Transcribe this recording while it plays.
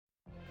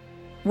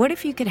What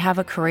if you could have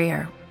a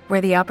career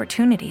where the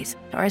opportunities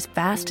are as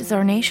vast as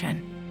our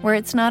nation, where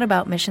it's not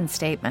about mission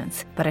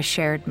statements, but a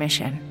shared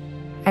mission?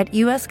 At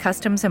U.S.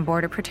 Customs and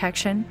Border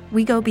Protection,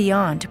 we go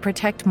beyond to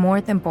protect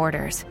more than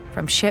borders.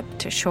 From ship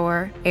to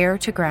shore, air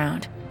to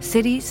ground,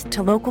 cities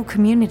to local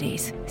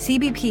communities,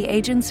 CBP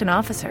agents and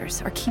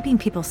officers are keeping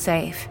people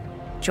safe.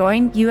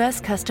 Join U.S.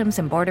 Customs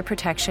and Border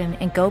Protection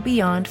and go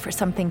beyond for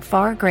something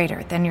far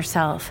greater than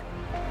yourself.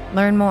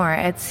 Learn more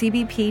at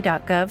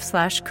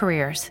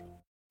cbp.gov/careers.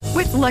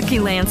 With Lucky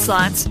Land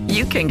Slots,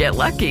 you can get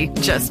lucky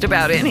just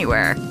about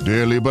anywhere.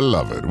 Dearly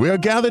beloved, we are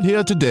gathered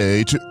here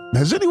today to...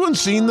 Has anyone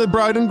seen the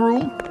bride and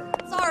groom?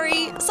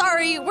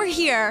 Sorry, we're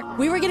here.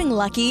 We were getting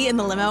lucky in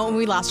the limo and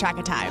we lost track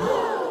of time.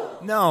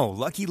 No,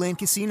 Lucky Land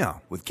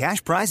Casino, with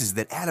cash prizes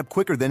that add up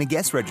quicker than a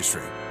guest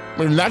registry.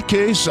 In that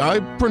case, I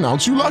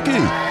pronounce you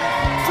lucky.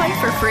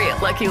 Play for free at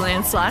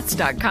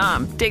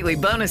LuckyLandSlots.com. Daily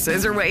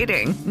bonuses are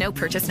waiting. No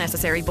purchase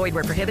necessary. Void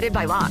where prohibited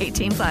by law.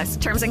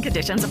 18+. Terms and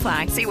conditions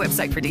apply. See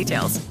website for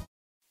details.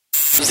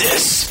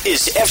 This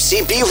is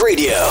FCB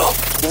Radio,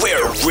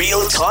 where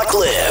real talk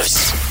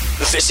lives.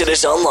 Visit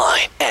us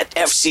online at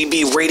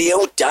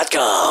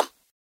fcbradio.com.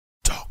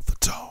 Talk the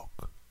talk.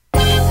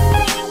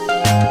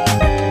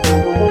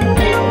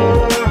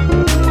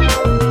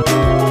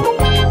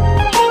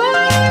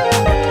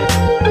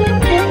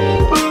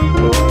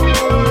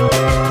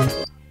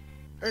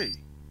 Hey,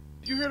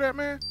 you hear that,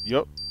 man?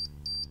 Yup.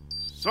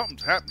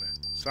 Something's happening.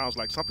 Sounds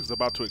like something's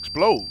about to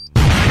explode.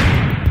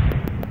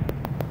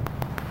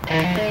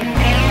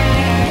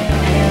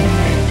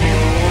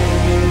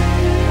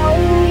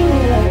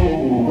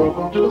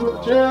 Welcome to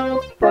the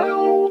Jeff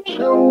Brown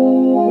Show.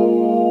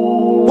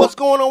 What's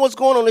going on?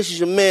 This is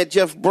your man,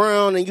 Jeff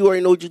Brown, and you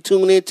already know what you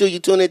tune into. You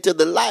tune into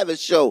the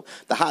livest show,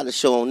 the hottest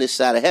show on this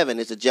side of heaven.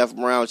 It's the Jeff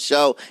Brown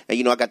Show, and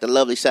you know I got the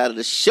lovely side of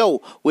the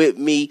show with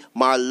me,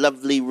 my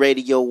lovely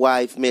radio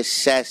wife, Miss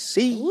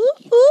Sassy.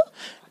 Woo-hoo.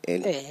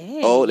 And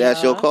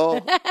that's your call.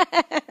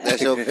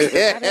 That's your.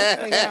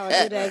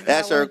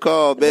 That's her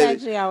call, baby.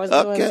 Actually, I was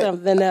doing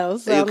something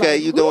else. So okay,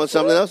 you doing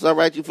something else? All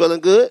right, you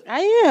feeling good? I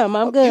am.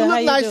 I'm good. You look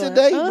How nice doing?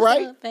 today,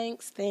 right?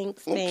 Thanks.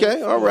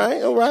 Okay, all right.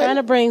 Trying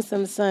to bring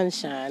some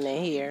sunshine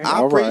in here.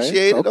 I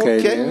appreciate it.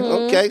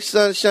 Okay,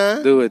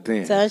 sunshine. Do it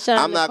then. Sunshine.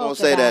 I'm not gonna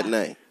say that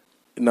name.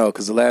 No,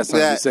 because the last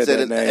time you said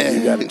that name,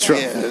 you got in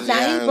trouble.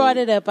 Now he brought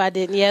it up. I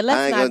didn't. Yeah, let's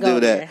I ain't not gonna go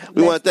do that. there.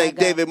 We want to thank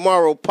David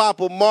Morrow,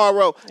 Papa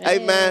Morrow.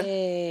 Hey,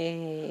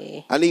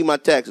 man. I need my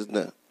taxes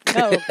now.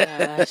 Oh,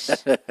 gosh.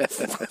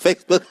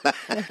 Facebook.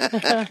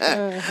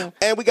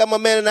 And we got my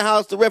man in the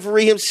house, the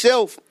referee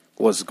himself.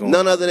 What's going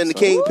on? None other than the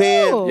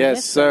Kingpin.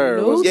 Yes,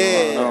 sir. What's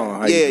going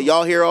on?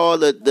 Y'all hear all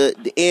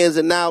the ins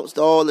and outs,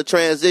 all the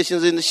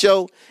transitions in the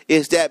show.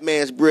 It's that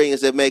man's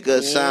brilliance that make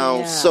us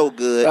sound so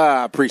good.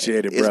 I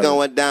appreciate it, brother. It's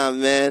going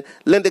down, man.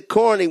 Linda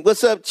Corning,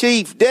 what's up,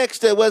 Chief?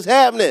 Dexter, what's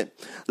happening?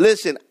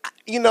 Listen,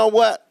 you know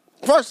what?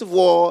 First of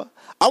all,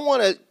 I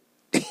want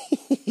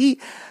to...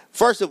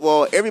 First of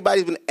all,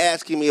 everybody's been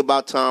asking me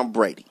about Tom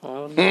Brady.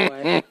 Oh,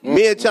 Lord.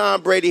 Me and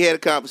Tom Brady had a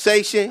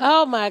conversation.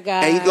 Oh, my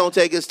God. And he's going to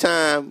take his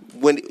time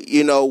when,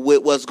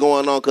 with what's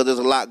going on, because there's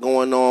a lot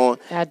going on.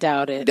 I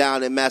doubt it.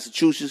 Down in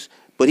Massachusetts.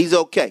 But he's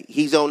okay.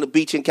 He's on the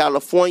beach in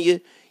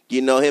California.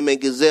 You know, him and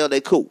Giselle,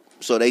 they cool.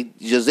 So they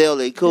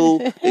cool.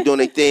 They doing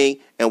their thing,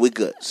 and we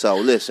good. So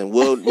listen,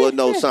 we'll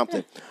know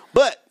something.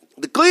 But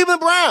the Cleveland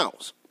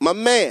Browns, my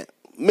man,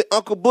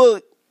 Uncle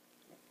Boog,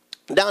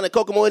 down in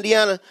Kokomo,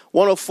 Indiana,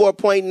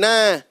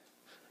 104.9.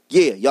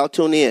 Yeah, y'all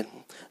tune in.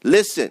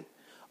 Listen,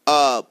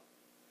 the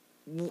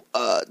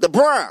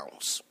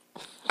Browns.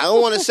 I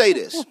don't want to say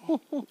this.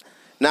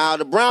 Now,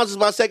 the Browns is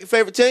my second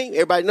favorite team.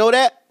 Everybody know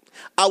that?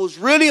 I was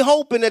really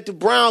hoping that the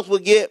Browns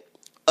would get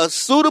a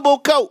suitable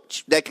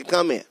coach that could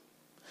come in.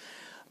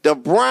 The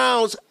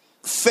Browns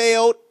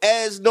failed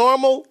as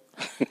normal,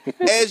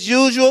 as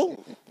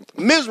usual,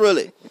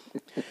 miserably.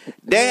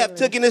 They have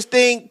taken this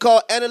thing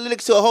called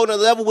analytics to a whole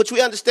nother level, which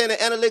we understand that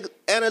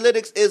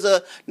analytics is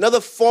another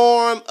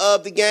form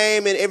of the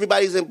game, and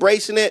everybody's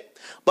embracing it.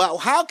 But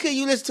how can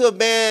you listen to a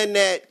man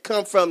that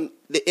come from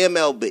the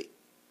MLB?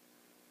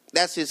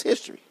 That's his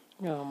history.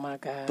 Oh, my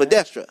God.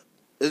 Podestra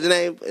is the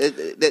name.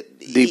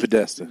 D.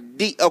 Podesta.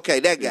 Okay,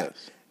 that guy.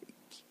 Yes.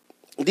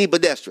 D.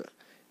 Podestra.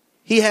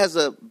 He has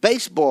a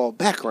baseball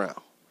background.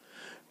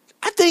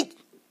 I think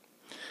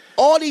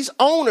all these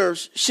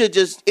owners should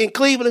just, in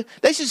Cleveland,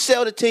 they should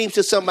sell the teams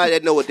to somebody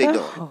that know what they're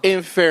doing.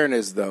 In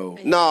fairness, though.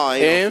 No,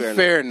 in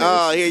fairness.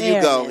 Oh, here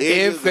you go.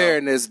 In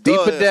fairness, D.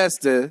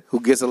 Podesta, who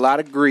gets a lot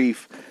of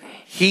grief,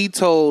 he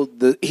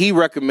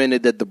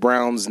recommended that the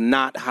Browns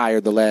not hire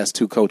the last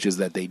two coaches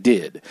that they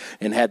did.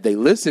 And had they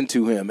listened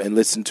to him and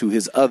listened to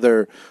his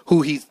other,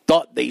 who he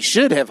thought they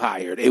should have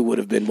hired, it would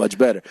have been much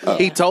better.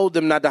 He told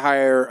them not to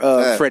hire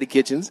Freddie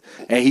Kitchens,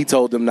 and he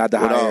told them not to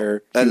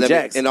hire Hugh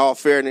Jackson. In all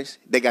fairness,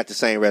 they got the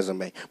same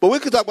resume. But we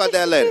can talk about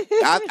that later.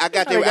 I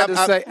got their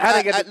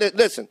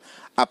listen.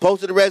 I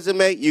posted the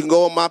resume. You can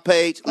go on my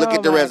page, look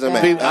at the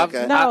resume.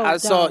 I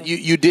saw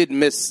you did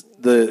miss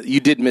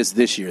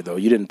this year though.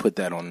 You didn't put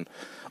that on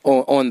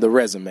on the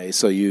resume.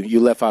 So you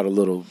left out a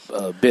little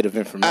bit of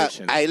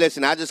information. Hey,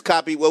 listen, I just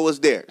copied what was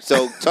there.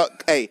 So, So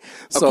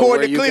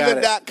according to where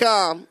you got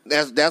Cleveland.com,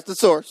 that's the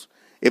source.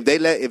 If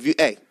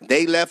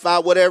they left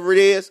out whatever it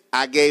is,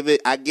 I gave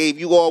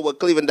you all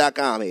what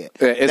Cleveland.com had.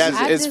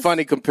 It's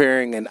funny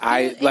comparing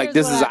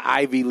this is an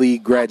Ivy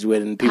League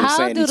graduate and people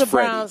saying he's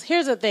Freddie. Browns?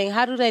 Here's the thing: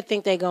 how do they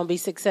think they're going to be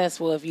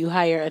successful if you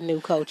hire a new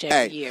coach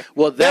every year?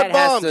 Well, that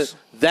has to stop.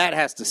 That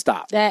has to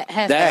stop.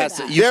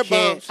 They're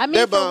bums. I mean,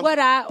 They're from bums. what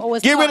I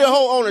was get rid of the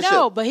whole ownership.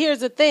 No, but here's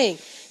the thing: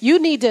 you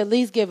need to at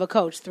least give a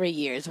coach 3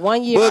 years.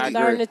 1 year to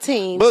learn the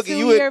team. Boogie, 2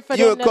 you years for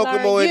them to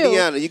Kokomo, learn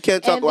Indiana. You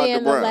can't talk about the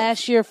and then Browns. the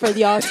last year for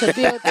y'all to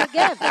build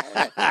together.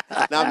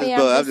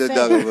 I'm just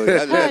talking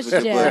Boogie. Hush,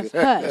 Jeff.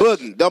 Hush.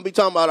 Boogie, don't be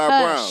talking about our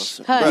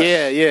Browns. Hush.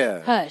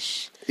 Yeah.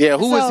 Hush. Yeah,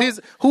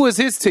 who is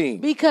his team?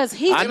 Because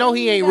I know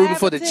he ain't rooting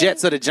for the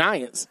Jets or the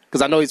Giants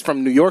because I know he's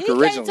from New York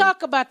originally. He can't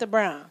talk about the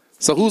Browns.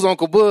 So who's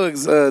Uncle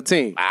Bug's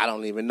team? I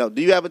don't even know.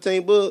 Do you have a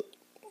team, Bug?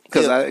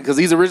 Because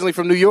he's originally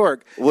from New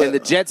York, and the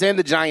Jets and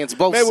the Giants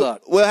both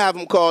suck. We'll have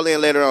him call in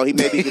later on. He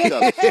may be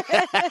good.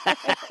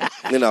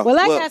 Well,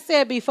 I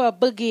said before,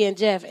 Boogie and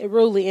Jeff, it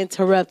really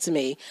interrupts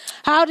me.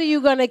 How are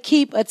you going to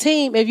keep a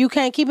team if you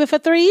can't keep it for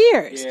 3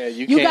 years? Yeah,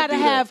 you got to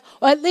have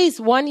at least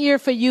 1 year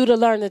for you to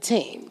learn the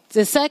team.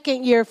 The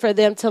second year for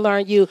them to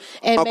learn you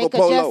and Uncle make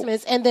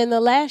adjustments, and then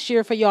the last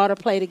year for y'all to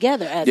play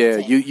together as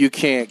a team. you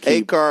can't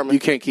keep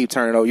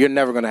turning over. You're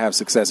never going to have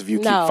success if you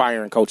keep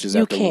firing coaches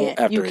after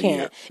a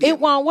year. It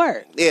won't work.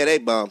 Yeah, they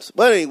bums.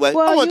 But anyway,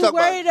 I want to talk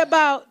worried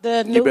about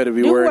the You better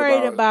be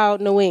worried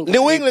about New England.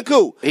 New England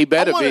cool. He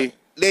better be.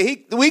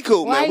 We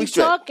cool, Why man. We you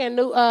straight. talking?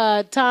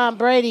 Tom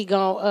Brady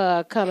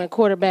gonna come and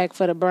quarterback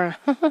for the Browns.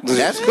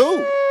 That's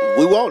cool.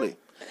 We want it.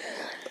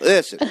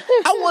 Listen,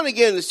 I want to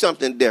get into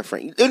something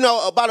different. You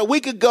know, about a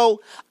week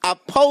ago, I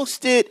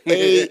posted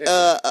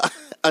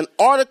an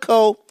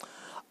article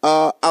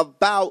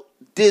about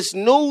this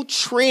new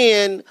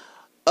trend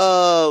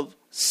of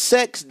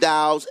sex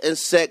dolls and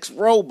sex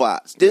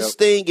robots. This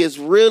thing is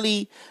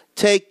really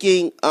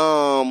taking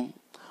a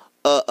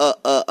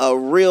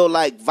real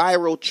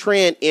viral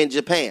trend in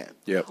Japan.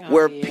 Yep.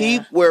 Where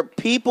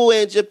people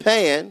in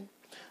Japan,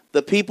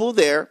 the people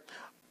there,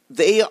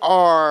 they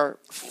are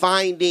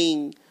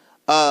finding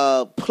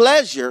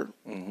pleasure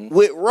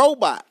with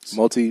robots.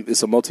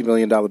 It's a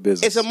multi-million-dollar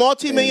business. It's a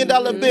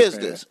multi-million-dollar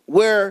business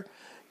where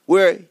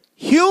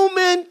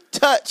human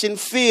touch and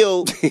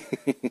feel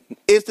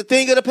is the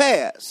thing of the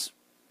past.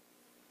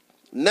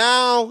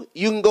 Now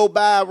you can go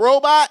buy a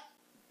robot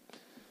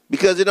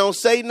because it don't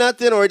say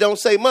nothing or it don't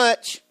say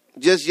much.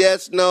 Just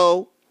yes,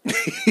 no.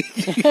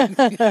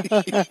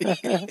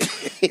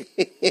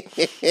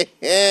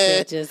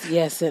 Just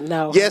yes and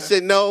no. Yes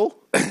and no.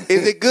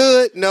 Is it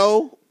good?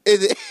 No.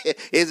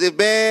 Is it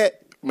bad?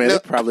 Man, no.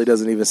 It probably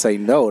doesn't even say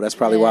no. That's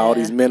probably why all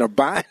these men are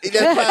buying. That's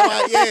probably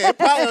why, it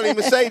probably don't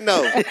even say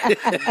no.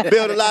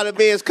 Build a lot of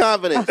men's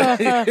confidence.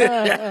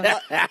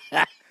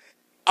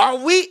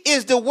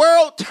 Is the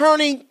world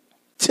turning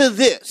to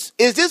this?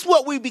 Is this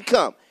what we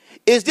become?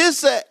 Is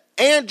this an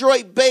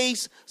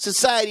Android-based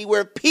society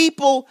where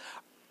people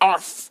are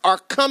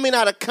coming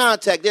out of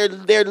contact?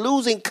 They're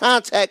losing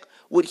contact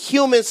with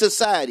human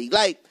society.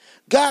 Like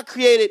God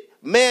created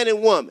man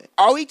and woman.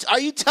 Are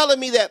you telling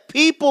me that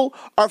people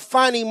are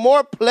finding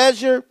more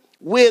pleasure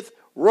with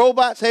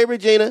robots? Hey,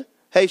 Regina.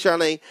 Hey,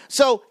 Charlene.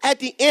 So at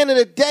the end of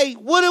the day,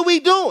 what are we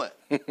doing?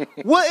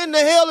 What in the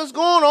hell is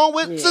going on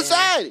with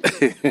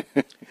society?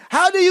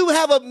 How do you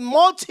have a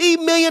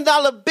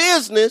multi-million-dollar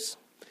business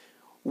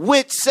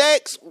with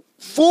sex,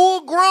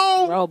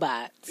 full-grown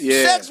robots?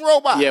 Sex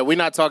robots. Yeah, we're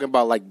not talking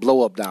about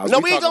blow-up dolls. No,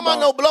 we ain't talking about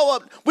no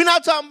blow-up. We're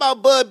not talking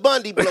about Bud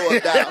Bundy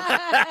blow-up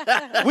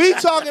dolls. We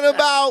talking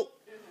about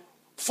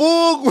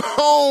full-grown.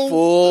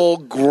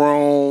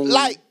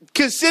 Like,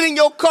 sitting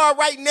your car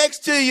right next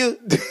to you.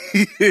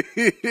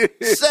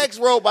 Sex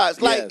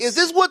robots. Like, is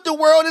this what the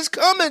world is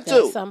coming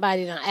to?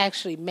 Somebody done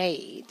actually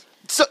made.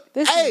 So,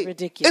 this is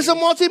ridiculous. It's a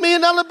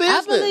multi-million-dollar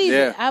business.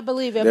 I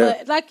believe it. Yeah.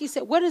 But like you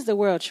said, what is the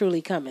world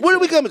truly coming to? What are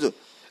we coming to?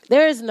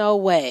 There is no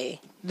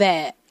way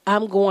that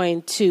I'm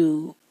going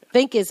to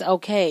think it's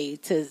okay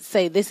to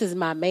say this is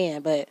my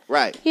man, but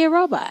he a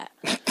robot.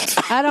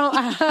 I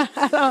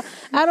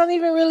don't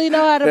even really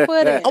know how to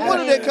put it. I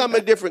wonder if they come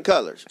in different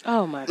colors.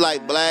 Oh my God.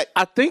 Like black.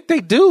 I think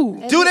they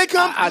do. Do they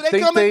come? Do they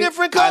come in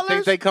different colors? I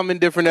think they come in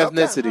different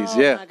ethnicities.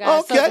 Oh my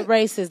God. So the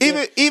race is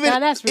even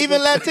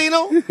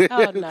Latino.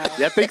 Oh no.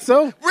 I think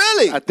so.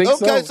 Really? I think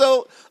so.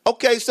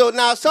 So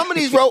now some of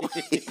these robots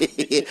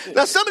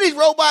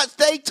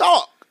they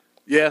talk.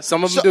 Yeah,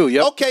 some of them do.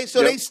 Yep. Okay,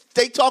 so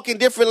they talk in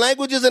different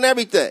languages and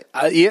everything.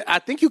 Yeah, I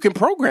think you can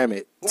program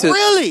it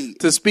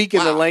to speak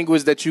in the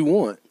language that you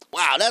want.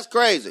 Wow, that's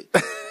crazy.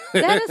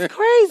 That is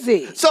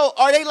crazy. So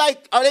are they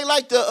like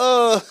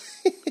the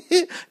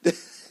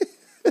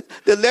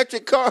the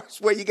electric cars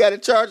where you got to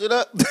charge it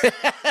up?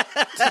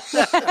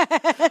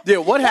 Yeah,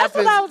 what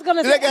happens? That's what I was going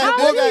to say.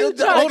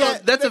 Hold on,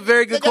 that's a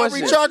very good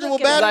question.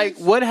 rechargeable batteries?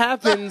 Like, what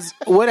happens?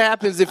 What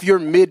happens if you're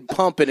mid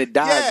pump and it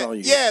dies on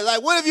you? Yeah,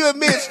 like what if you're in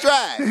mid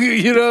stride?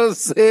 You know what I'm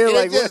saying? And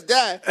Like, it just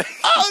died.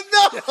 Oh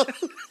no!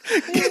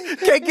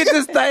 Can't get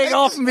this thing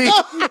off me.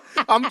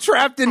 I'm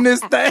trapped in this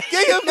thing.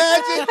 Can you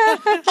imagine?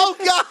 Oh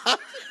God!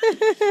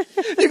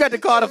 You got to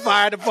call the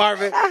fire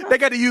department. They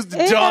got to use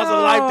the jaws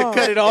of life to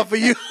cut it off of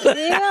you.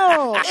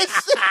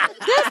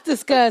 That's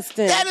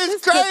disgusting. That is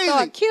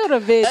crazy. Kill the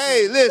vision.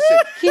 Hey, listen.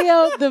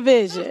 Kill the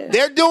vision.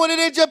 They're doing it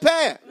in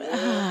Japan.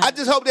 I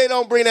just hope they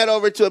don't bring that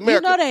over to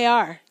America.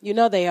 You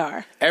know they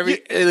are.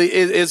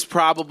 It's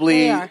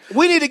probably.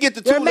 We need to get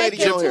the two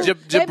ladies on here.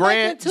 They're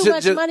making too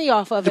much money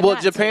off of it.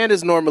 Well, Japan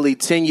is normally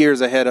 10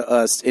 years ahead of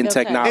us in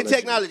technology. In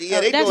technology,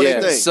 yeah, they doing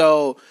their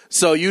thing.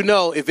 So you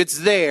know, if it's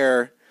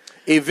there,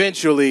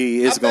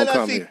 eventually it's going to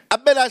come here. I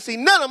bet I see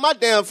none of my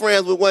damn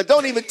friends with one.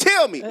 Don't even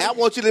tell me. I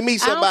want you to meet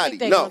somebody. I don't think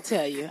they're going to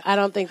tell you. I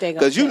don't think they're going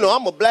to. Because you know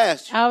I'm going to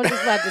blast you. I was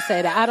just about to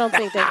say that. I don't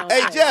think they're going to.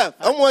 Hey, Jeff,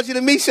 I want you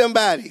to meet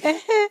somebody.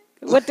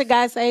 What the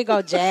guy say? Here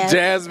go Jasmine.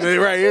 Jasmine,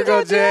 right. Here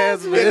go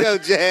Jasmine. Here go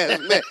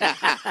Jasmine.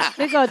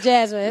 Here go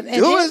Jasmine.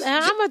 And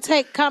I'm going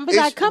to come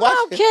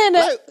on,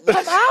 Kenneth.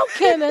 Come on,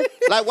 Kenneth.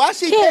 Like, why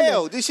she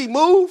pale? Did she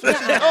move?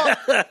 Why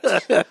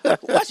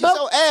she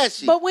so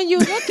ashy? But when you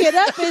look it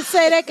up, it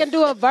say they can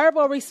do a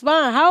verbal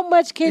response. How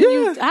much can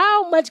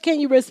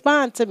you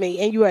respond to me?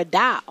 And you're a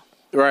dial.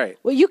 Right.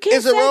 Well, you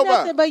can't say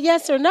nothing but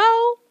yes or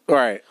no.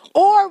 Right.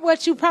 Or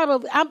what you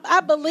probably, I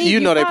believe you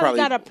probably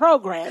got a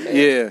program.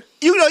 Yeah.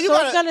 You know, you so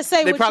gotta, gonna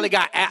say they probably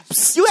got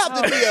apps. You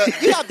have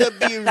to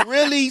be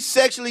really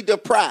sexually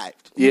deprived.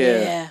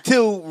 Yeah.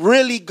 To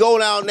really go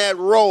down that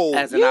road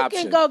as an option.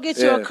 You can go get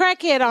you a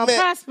crackhead on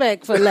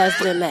Prospect for less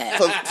than that.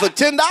 for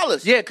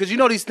 $10. Yeah, because you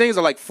know these things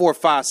are like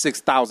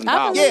 $4,000, $5,000,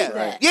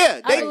 $6,000. Yeah,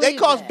 they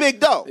cost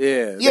big dough.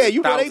 Yeah,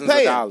 you know they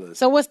pay.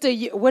 So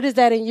what is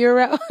that in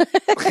euro?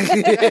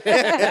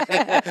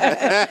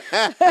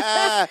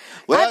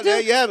 Well,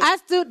 there you have it. I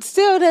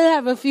still did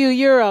have a few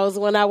euros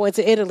when I went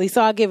to Italy,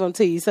 so I'll give them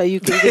to you so you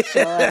can get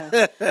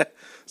your.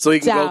 So you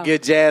can go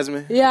get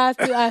Jasmine. Yeah,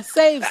 I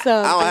saved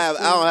some. I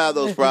don't have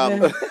those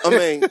problems. I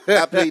mean,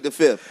 I plead the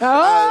fifth.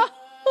 Oh.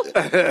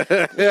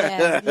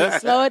 Yeah,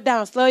 slow it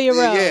down. Slow your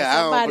roll. Yeah,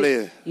 I don't play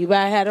it. You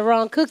might have had the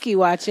wrong cookie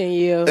watching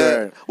you.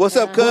 What's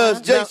up,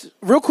 cuz? Jason?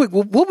 Now, real quick,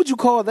 what would you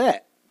call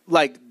that?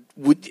 Like,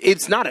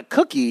 it's not a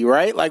cookie,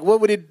 right? Like,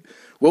 what would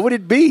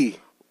it be?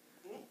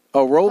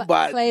 A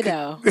robot?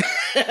 Play-Doh.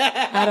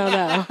 I don't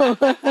know.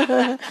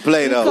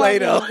 Play-Doh.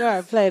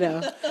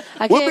 Play-Doh.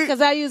 I can't because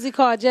I usually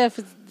call Jeff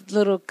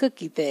little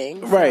cookie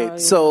thing.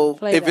 Right. So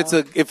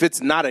if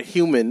it's not a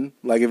human,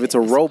 like if it's a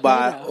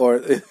robot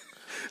or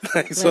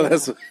so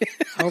that's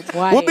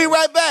we'll be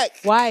right back.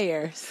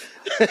 Wires.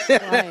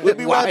 We'll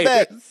be right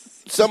back.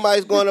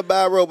 Somebody's going to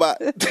buy a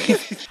robot.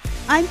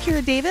 I'm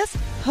Kira Davis,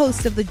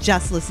 host of the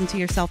Just Listen to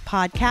Yourself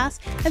podcast,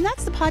 and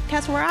that's the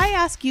podcast where I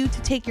ask you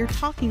to take your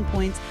talking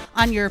points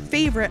on your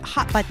favorite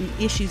hot button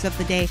issues of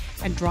the day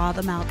and draw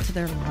them out to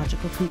their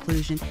logical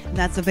conclusion. And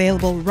that's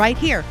available right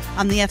here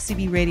on the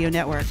FCB Radio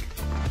Network.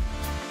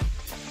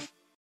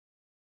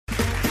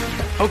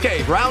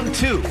 Okay, round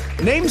two.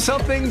 Name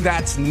something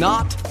that's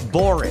not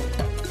boring.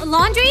 A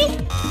laundry?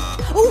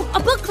 Ooh, a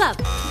book club.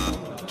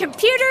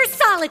 Computer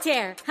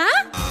solitaire,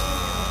 huh?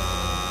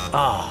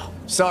 Ah,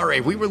 sorry,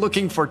 we were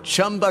looking for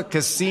Chumba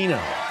Casino.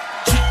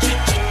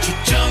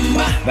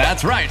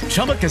 That's right,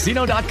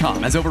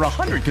 ChumbaCasino.com has over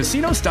 100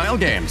 casino-style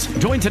games.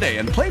 Join today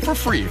and play for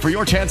free for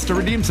your chance to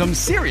redeem some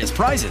serious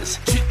prizes.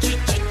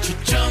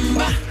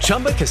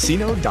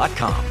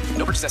 ChumbaCasino.com.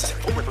 No purchase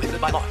necessary. Void where prohibited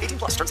by law. 18+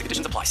 terms and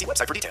conditions apply. See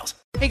website for details.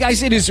 Hey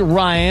guys, it is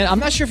Ryan. I'm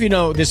not sure if you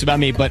know this about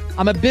me, but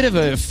I'm a bit of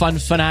a fun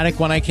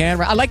fanatic when I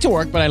can. I like to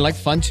work, but I like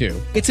fun too.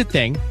 It's a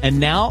thing. And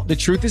now the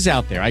truth is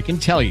out there. I can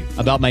tell you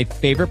about my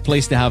favorite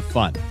place to have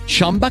fun.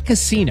 Chumba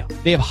Casino.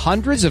 They have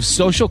hundreds of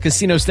social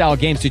casino style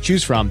games to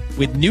choose from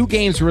with new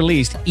games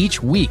released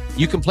each week.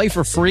 You can play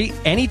for free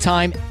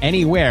anytime,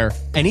 anywhere.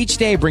 And each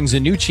day brings a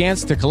new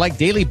chance to collect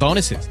daily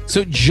bonuses.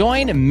 So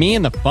join me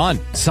in the fun.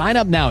 Sign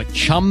up now at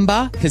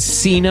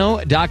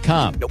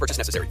ChumbaCasino.com. No purchase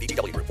necessary.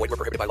 VGW. Void where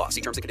prohibited by law.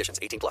 See terms and conditions.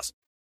 18+.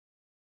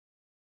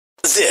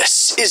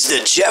 This is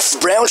the Jeff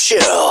Brown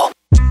Show.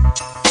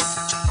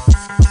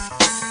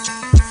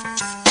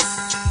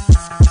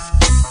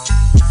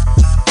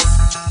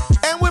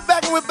 And we're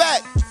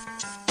back.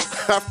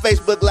 Our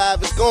Facebook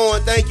Live is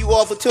going. Thank you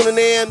all for tuning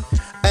in.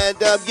 And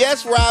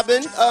yes,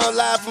 Robin,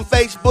 live from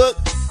Facebook.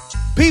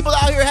 People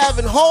out here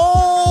having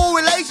whole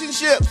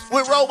relationships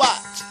with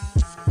robots.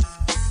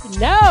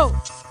 No.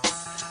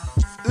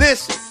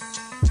 Listen,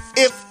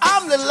 if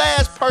I'm the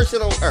last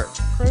person on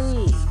earth,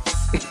 please.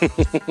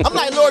 I'm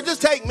like, Lord,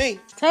 just take me.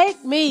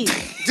 Take me.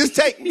 Just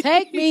take me.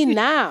 Take me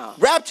now.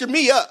 Rapture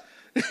me up.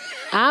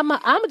 I'm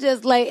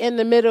just lay in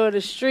the middle of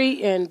the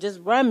street and just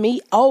run me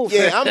over.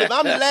 Yeah, I'm the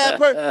last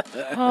person.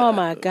 Oh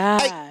my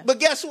God. Hey, but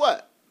guess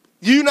what?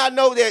 You not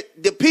know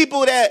that the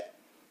people that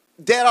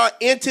are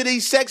into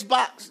these sex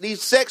bots,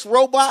 these sex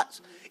robots,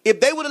 if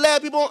they were the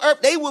last people on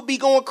earth, they would be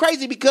going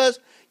crazy because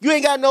You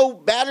ain't got no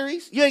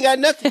batteries. You ain't got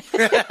nothing. You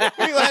ain't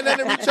gonna have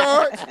nothing to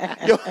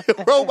recharge your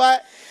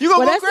robot. You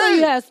gonna go that's crazy. What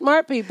you have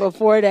smart people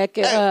for that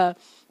can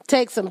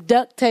take some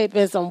duct tape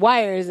and some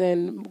wires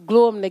and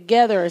glue them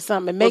together or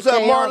something and make their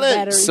own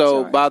battery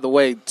So, charge. by the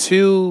way,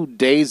 2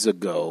 days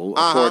ago,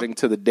 according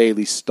to the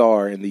Daily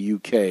Star in the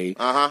UK,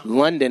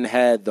 London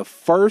had the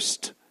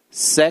first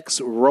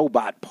sex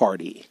robot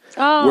party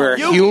where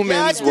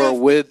humans were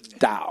with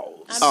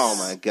dolls. Oh,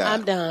 my God.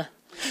 I'm done.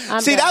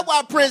 See, that's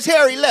why Prince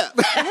Harry left.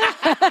 That's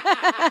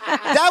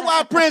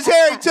why Prince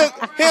Harry took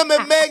him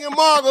and Meghan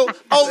Markle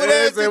over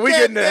there. Said, we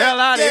getting the hell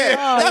out of here.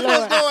 That's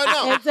what's going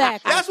on.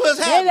 Exactly. That's what's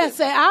happening. They just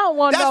say, I don't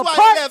want no why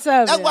parts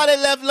of it. That's why they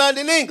left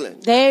London,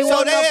 England. They ain't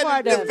want they no had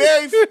part the of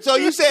very. it. So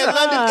you said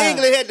London,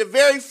 England had the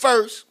very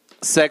first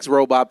sex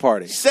robot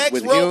party.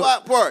 Sex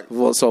robot party.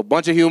 Well, so a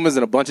bunch of humans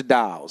and a bunch of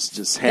dolls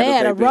just They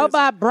had a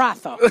robot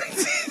brothel.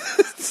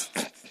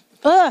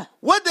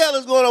 What the hell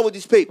is going on with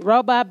these people?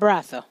 Robot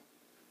brothel.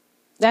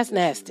 That's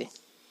nasty.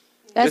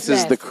 This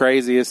is the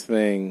craziest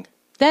thing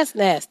That's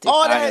nasty.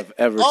 I have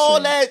ever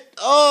seen.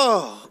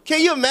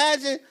 Can you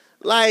imagine?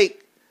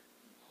 Like,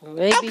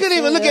 I couldn't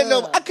even look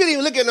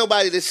at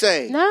nobody the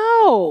same.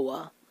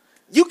 No.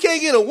 You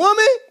can't get a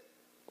woman?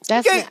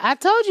 I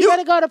told you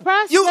better go to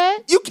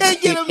Prospect. You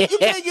can't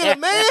get a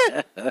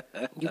man?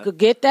 You could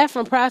get that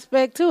from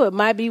Prospect too. It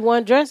might be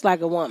one dressed like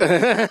a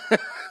woman.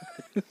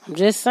 I'm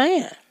just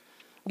saying.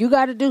 You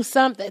got to do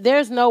something.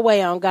 There's no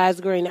way on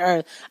God's green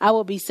earth I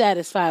will be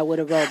satisfied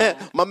with a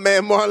robot. My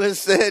man Marlon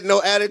said,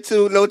 no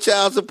attitude, no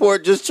child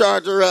support, just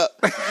charge her up.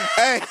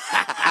 Hey.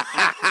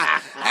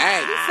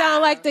 You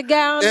sound like the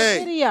guy on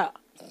the video.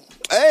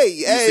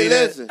 Hey,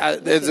 listen.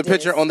 There's a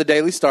picture on the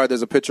Daily Star.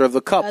 There's a picture of the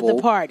couple. At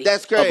the party.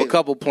 That's crazy. Of a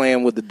couple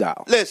playing with the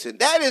doll. Listen,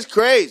 that is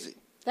crazy.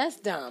 That's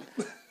dumb.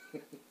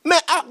 Man,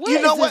 Where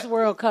is this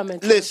world coming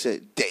to?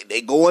 Listen,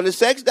 they go into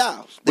sex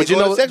dolls. But you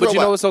know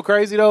what's so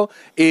crazy though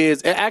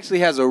is it actually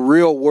has a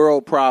real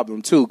world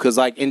problem too. Because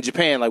like in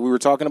Japan, like we were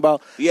talking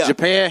about,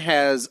 Japan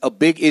has a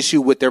big issue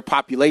with their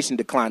population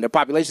decline. Their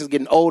population is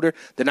getting older.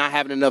 They're not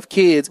having enough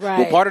kids. Right.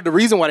 Well, part of the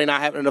reason why they're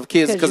not having enough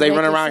kids is because they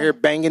run around here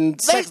banging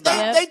sex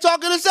dolls. They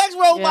talking to sex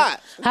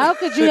robots. Yeah. How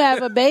could you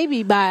have a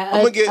baby by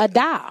a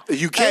doll?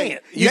 You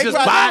can't. You just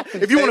buy.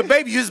 If you want a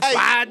baby, you just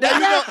buy a doll.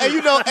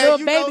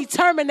 Little baby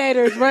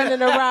Terminators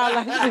running around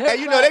like that.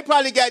 And they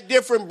probably got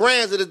different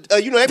brands of the.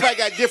 They probably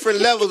got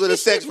different levels of the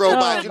sex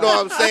robots. You know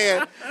what I'm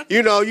saying?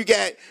 You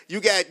got.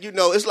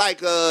 It's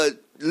like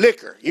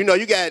liquor.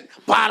 You got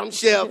bottom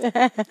shelf.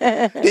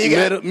 Then you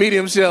got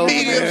medium shelf.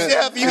 Medium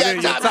shelf. You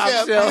got top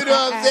shelf. You know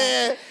what I'm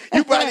saying?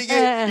 You probably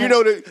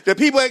get. The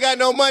people ain't got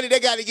no money. They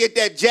got to get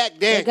that Jack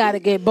Daniels. They got to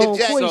get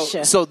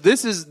Bonquisha. So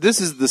this is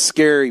the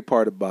scary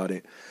part about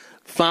it.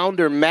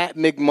 Founder Matt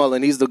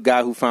McMullen, he's the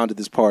guy who founded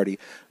this party,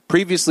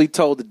 previously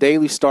told the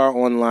Daily Star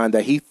Online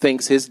that he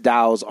thinks his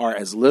dolls are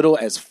as little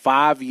as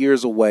 5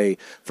 years away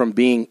from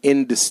being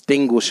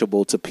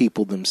indistinguishable to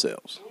people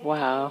themselves.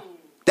 Wow.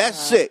 That's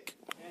sick.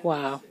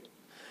 Wow.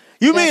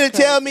 You mean to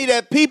tell me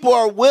that people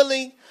are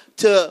willing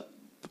to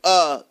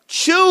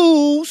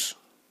choose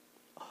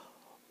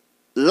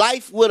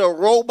life with a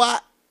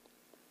robot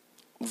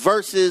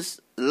versus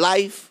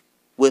life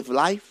with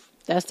life?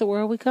 That's the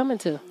world we coming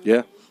to.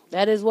 Yeah.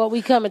 That is what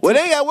we coming to. Well,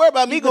 they ain't got to worry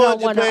about me going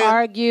to Japan. Don't want to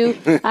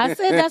argue. I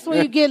said that's when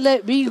you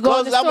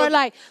go to the store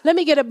like, let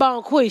me get a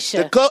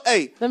Bonquisha.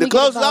 The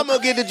closest I'm going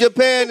to get to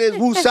Japan is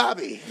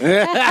wasabi.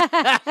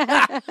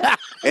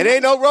 And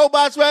ain't no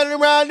robots running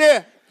around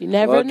there. You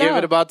never know. Give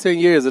it about 10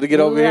 years. It'll get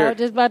over here. I was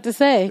just about to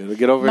say. It'll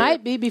get over here.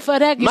 Might be. Before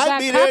that, you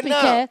got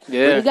copycats.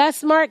 Yeah. You got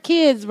smart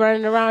kids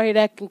running around here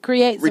that can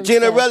create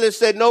Regina some stuff. Rellis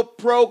said no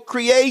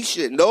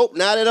procreation. Nope,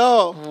 not at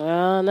all.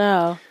 Oh,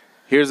 no.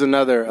 Here's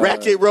another.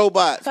 Ratchet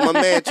robots. My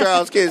man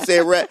Charles Kidd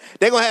said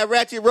they're going to have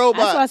ratchet robots.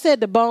 That's why I said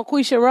the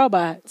Bonquisha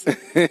robots.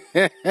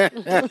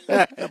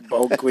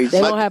 Bonquisha. They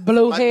don't have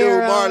blue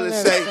hair.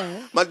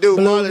 My dude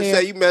Marlon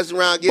say you mess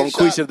around getting shot.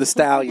 Bonquisha the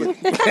stallion.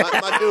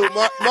 my dude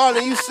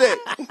Marlon, you sick.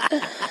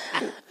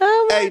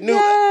 Oh my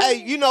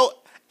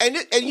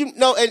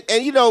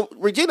God.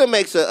 Regina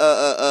makes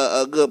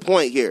a good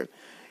point here.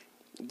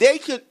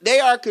 They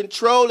are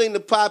controlling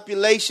the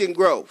population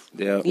growth.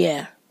 Yeah.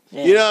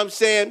 You know what I'm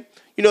saying?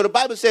 The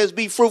Bible says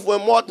be fruitful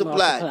and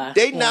multiply.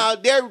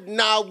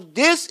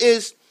 This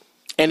is.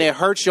 And it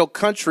hurts your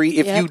country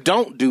if you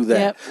don't do that.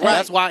 Yep.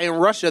 That's why in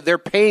Russia they're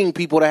paying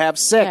people to have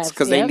sex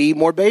because they need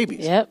more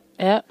babies. Yep.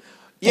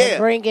 They're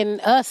bringing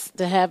us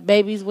to have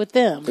babies with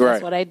them.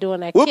 That's what they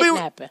doing that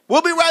kidnapping.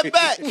 We'll be right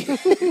back with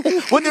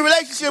the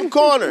Relationship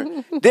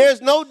Corner.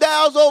 There's no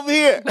dolls over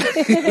here.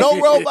 No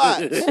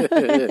robots.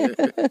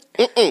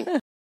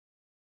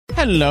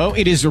 Hello,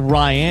 it is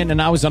Ryan,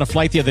 and I was on a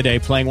flight the other day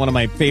playing one of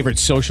my favorite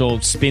social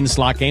spin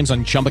slot games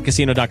on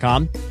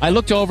ChumbaCasino.com. I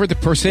looked over at the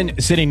person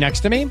sitting next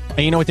to me, and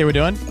you know what they were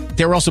doing?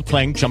 They were also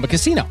playing Chumba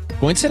Casino.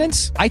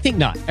 Coincidence? I think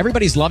not.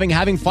 Everybody's loving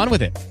having fun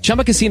with it.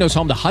 Chumba Casino is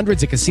home to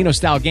hundreds of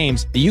casino-style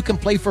games that you can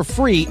play for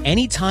free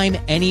anytime,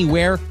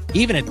 anywhere,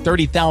 even at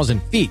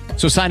 30,000 feet.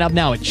 So sign up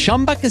now at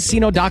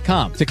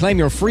ChumbaCasino.com to claim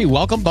your free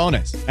welcome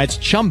bonus. That's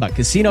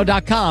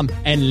ChumbaCasino.com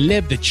and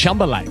live the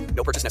Chumba life.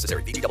 No purchase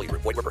necessary. VGW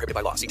Group. Void where prohibited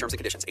by law. See terms and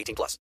conditions.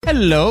 18+.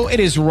 Hello, it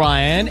is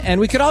Ryan, and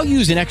we could all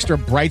use an extra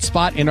bright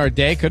spot in our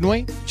day, couldn't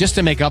we? Just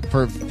to make up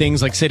for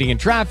things like sitting in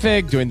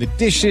traffic, doing the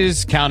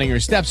dishes, counting your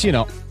steps,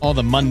 all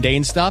the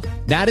mundane stuff.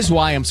 That is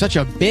why I'm such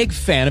a big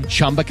fan of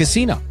Chumba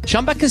Casino.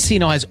 Chumba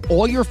Casino has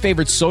all your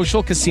favorite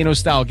social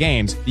casino-style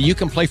games that you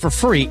can play for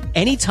free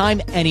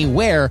anytime,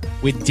 anywhere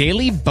with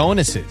daily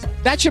bonuses.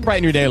 That should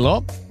brighten your day a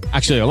little.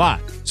 Actually, a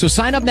lot. So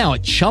sign up now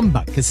at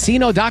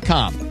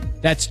ChumbaCasino.com.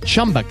 That's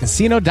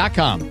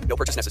ChumbaCasino.com. No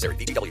purchase necessary.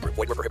 VGW Group.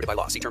 Void where prohibited by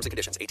law. See terms and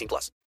conditions.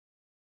 18+.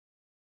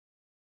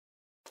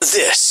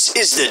 This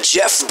is the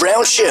Jeff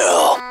Brown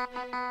Show.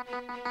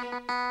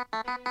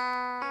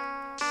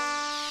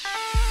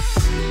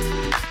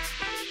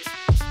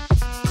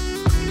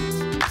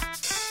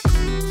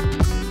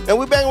 And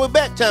we're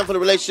back. Time for the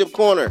Relationship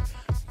Corner.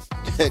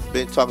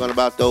 Been talking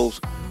about those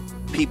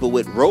people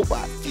with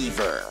robot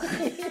fever.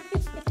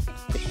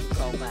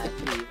 Robot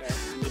fever.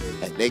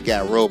 They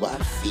got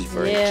robot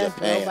fever in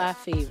Japan. Robot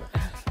fever.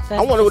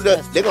 I wonder what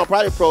they're gonna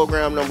probably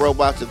program them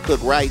robots to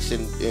cook rice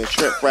and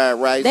shrimp fried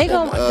rice. They're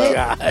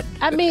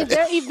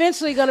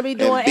eventually gonna be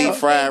doing beef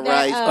fried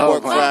rice,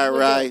 pork fried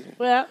rice.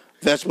 Well,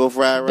 vegetable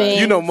fried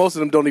rice. Most of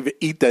them don't even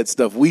eat that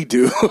stuff we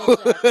do.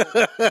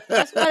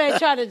 That's why they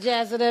try to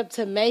jazz it up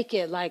to make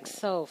it like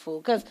soul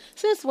food. Because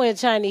since when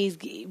Chinese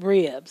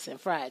ribs and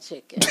fried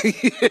chicken?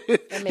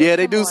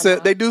 They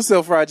do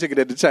sell fried chicken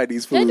at the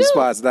Chinese food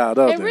spots now,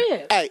 don't they?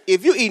 Ribs. Hey,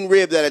 if you eating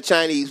ribs at a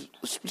Chinese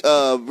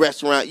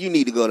restaurant, you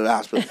need to go to the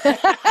hospital.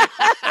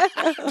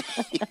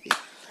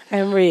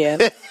 And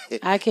ribs.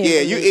 I can't.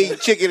 Yeah, you eat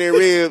chicken and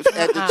ribs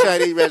at the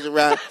Chinese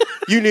restaurant.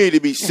 You need to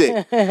be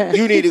sick.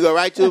 You need to go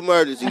right to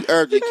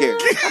urgent care.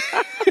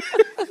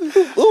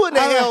 Who in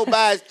the hell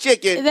buys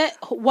chicken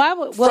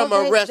from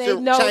a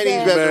restaurant,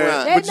 Chinese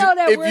restaurant? They know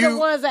that we're the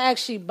ones that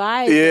actually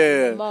buy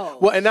it the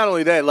most. Well, and not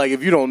only that, like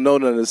if you don't know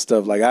none of this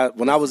stuff, like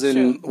when I was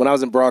in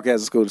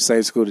broadcasting school, the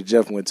same school that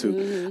Jeff went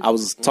to, I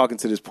was talking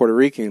to this Puerto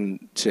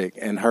Rican chick,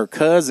 and her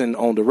cousin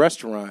owned a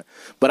restaurant.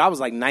 But I was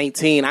like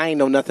 19. I ain't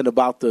know nothing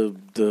about the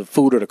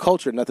food or the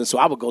culture, nothing. So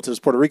I would go to this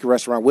Puerto Rican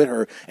restaurant with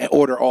her and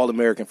order all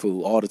American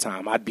food all the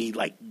time. I'd be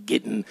like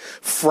getting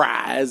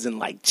fries and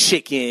like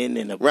chicken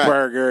and a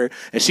burger,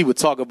 and she would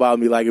talk about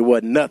me like it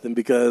wasn't nothing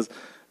because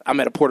I'm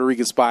at a Puerto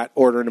Rican spot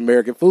ordering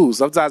American food.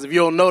 Sometimes if you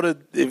don't know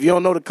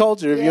the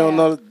culture, you're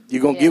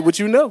gonna get what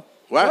you know.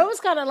 Right. Well, it was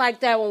kind of like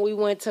that when we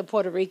went to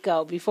Puerto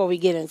Rico before we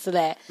get into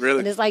that. Really?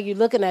 And it's like you're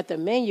looking at the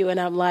menu, and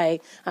I'm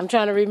like, I'm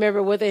trying to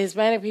remember what the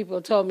Hispanic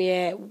people told me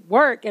at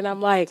work, and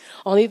I'm like,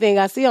 only thing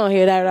I see on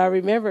here that I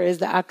remember is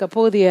the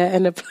acapudia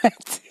and the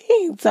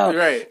plantain.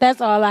 So that's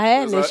all I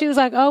had. And she was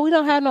like, oh, we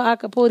don't have no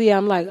acapudia.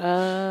 I'm like,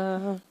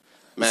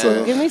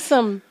 Man. Give me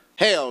some.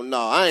 Hell no,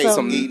 I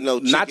ain't eating no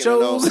chicken.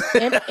 Nachos?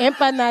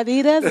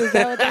 Empanaditas, is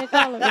that what they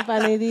call them?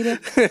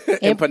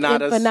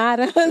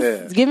 Empanadas.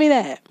 Yeah. Give me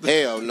that.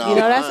 Hell no.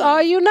 That's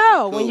all you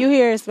know when you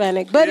hear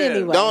Hispanic. But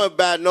anyway. Don't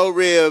buy no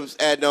ribs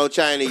at no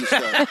Chinese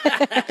stuff.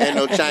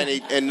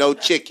 and no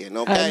chicken,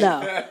 okay?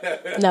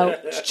 No.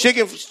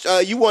 Chicken,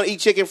 you want to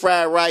eat chicken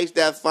fried rice,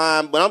 that's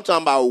fine. But I'm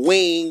talking about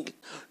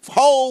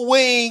whole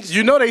wings.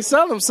 You know they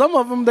sell them. Some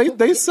of them,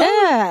 they sell them.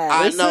 Yeah.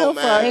 I know,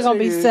 man. They're going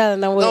to be selling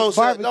them with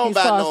barbecue don't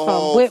buy sauce no from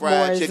whole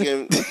fried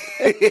chicken.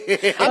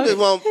 I just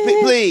want,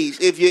 please,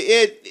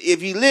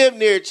 if you live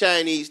near a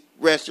Chinese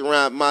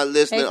restaurant, my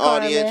listening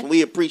audience,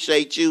 we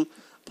appreciate you.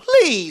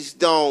 Please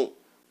don't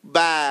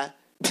buy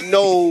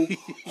no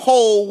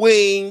whole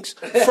wings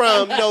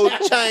from no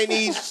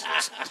Chinese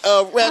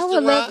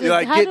restaurant. You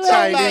like get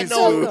Chinese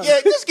food. Yeah,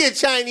 just get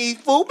Chinese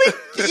food.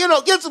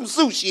 Get some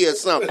sushi or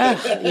something.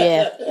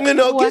 Yeah.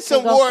 Get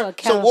some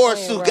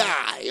warsu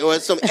guy or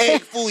some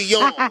egg foo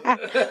young.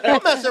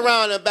 Don't mess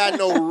around and buy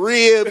no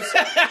ribs.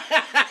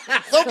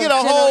 Go get a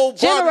whole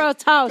General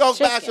Tso's Go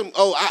chicken. buy some.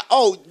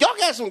 Y'all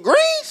got some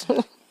greens?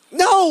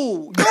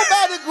 No, go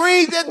buy the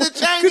greens at the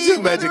Chinese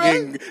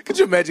restaurant. Could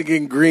you imagine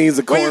getting greens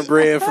and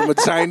cornbread from a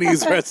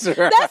Chinese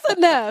restaurant? That's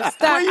enough.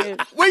 Stop it.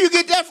 Where you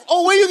get that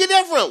from? Where you get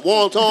that from?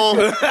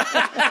 Wonton.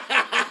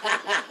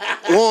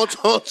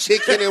 Wonton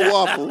chicken and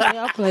waffle.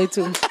 Y'all play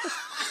too much.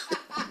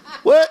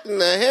 What in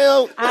the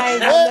hell? I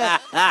ain't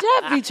got nothing.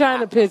 Jeff be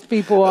trying to piss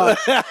people off.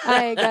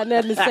 I ain't got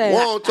nothing to say.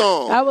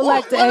 Wonton. I would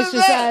like to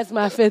exercise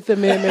my Fifth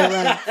Amendment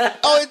right.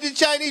 Oh, it's the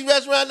Chinese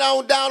restaurant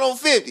down on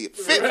 50.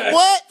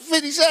 What?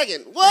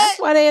 52nd. What? That's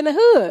why they in the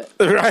hood.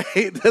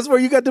 Right. That's where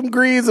you got them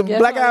greens and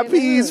black eyed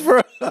peas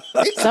from.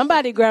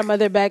 Somebody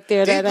grandmother back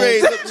there that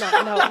ain't.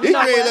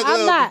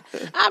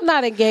 I'm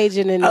not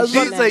engaging in this. I was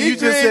about to say, you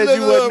just said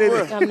you wasn't in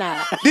it. I'm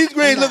not. These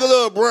greens look a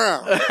little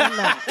brown.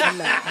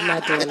 I'm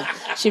not doing it.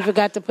 She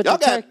forgot to put Y'all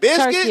the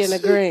turkey in the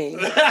green.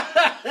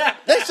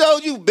 They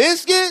sold you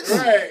biscuits?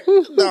 Right.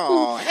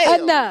 No,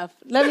 hell. Enough.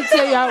 Let me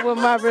tell y'all what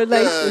my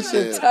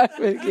relationship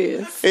topic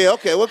is. Yeah,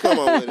 okay, we'll come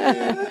on with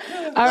it.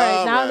 All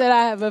right, now that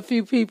I have a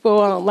few people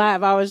on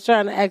live, I was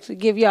trying to actually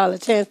give y'all a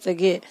chance to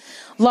get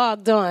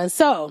logged on.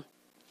 So,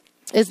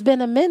 It's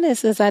been a minute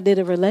since I did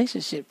a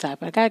relationship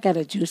topic. I got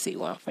a juicy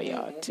one for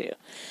y'all, too.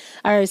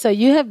 All right, so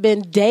you have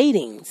been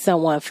dating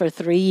someone for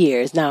 3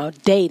 years. Now,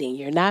 dating,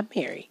 you're not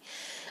married.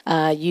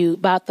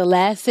 About the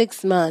last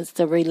 6 months,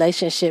 the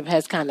relationship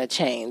has kind of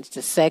changed.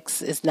 The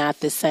sex is not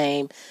the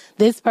same.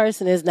 This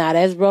person is not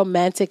as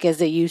romantic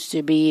as it used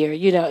to be, or,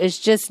 it's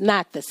just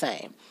not the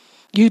same.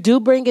 You do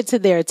bring it to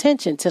their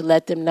attention to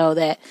let them know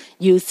that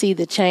you see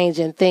the change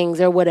in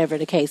things or whatever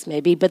the case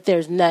may be, but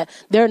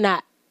they're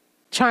not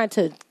trying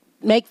to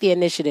make the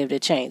initiative to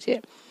change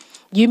it.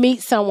 You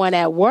meet someone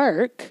at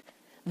work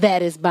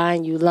that is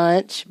buying you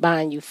lunch,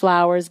 buying you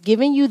flowers,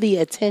 giving you the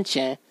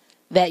attention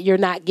that you're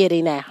not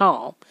getting at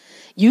home.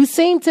 You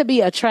seem to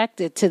be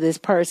attracted to this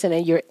person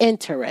and you're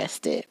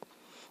interested.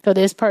 So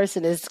this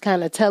person is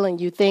kind of telling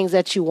you things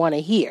that you want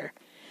to hear.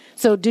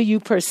 So do you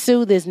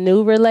pursue this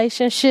new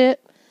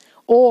relationship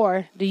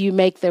or do you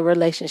make the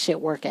relationship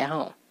work at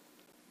home?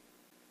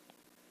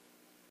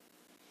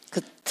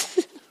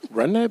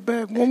 Run that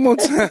back one more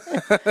time.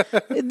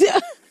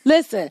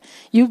 Listen,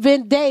 you've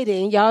been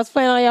dating. Y'all's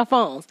playing on your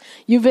phones.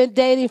 You've been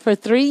dating for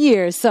 3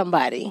 years,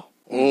 somebody.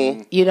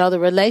 Mm. The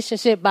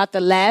relationship, about the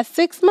last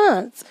 6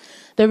 months,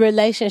 the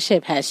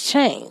relationship has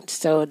changed.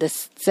 So the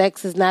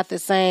sex is not the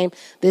same.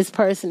 This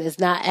person is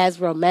not as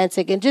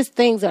romantic. And just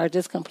things are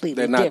just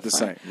completely different. They're not the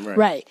same.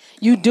 Right.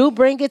 You do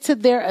bring it to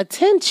their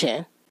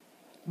attention,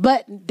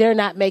 but they're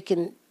not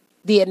making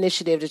the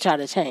initiative to try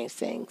to change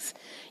things.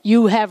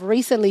 You have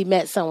recently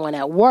met someone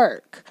at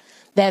work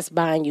that's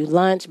buying you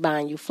lunch,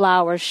 buying you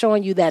flowers,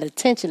 showing you that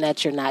attention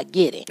that you're not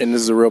getting. And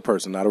this is a real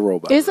person, not a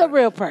robot. It's a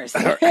real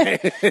person.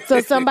 So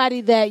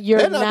somebody that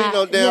you're not. Be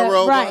no damn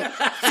robot.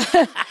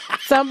 Right.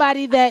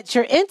 Somebody that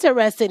you're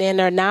interested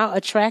in or now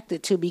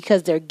attracted to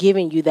because they're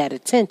giving you that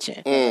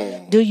attention.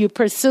 Mm. Do you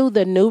pursue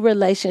the new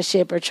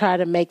relationship or try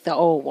to make the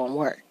old one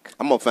work?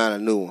 I'm going to find a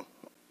new one.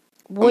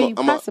 Will you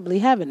possibly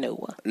have a new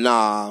one?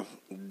 Nah,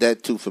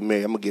 that's too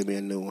familiar. I'm going to give me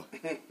a new one.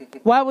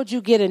 Why would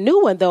you get a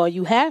new one, though, and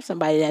you have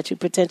somebody that you're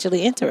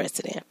potentially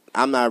interested in?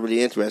 I'm not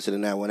really interested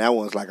in that one. That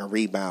one's like a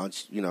rebound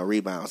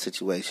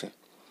situation.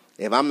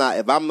 If I'm not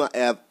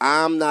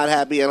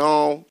happy at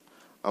home,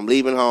 I'm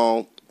leaving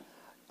home.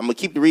 I'm going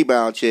to keep the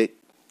rebound chick,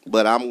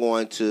 but I'm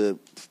going to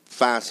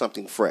find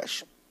something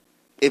fresh.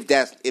 If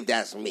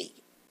that's me.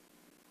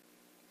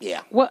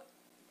 Yeah. Well,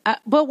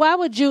 but why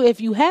would you,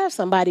 if you have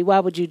somebody, why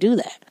would you do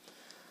that?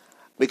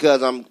 Because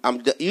the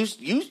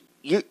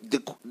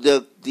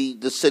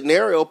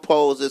scenario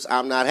poses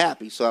I'm not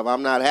happy. So if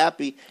I'm not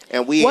happy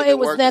and it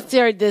was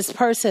necessarily this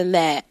person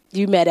that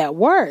you met at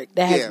work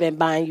that has been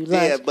buying you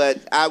lunch. Yeah,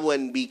 but I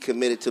wouldn't be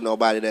committed to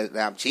nobody that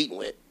I'm cheating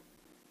with.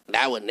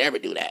 I would never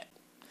do that.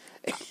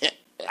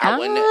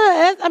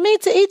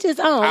 To each his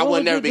own. I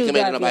would never be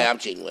committed to nobody I'm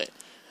cheating with.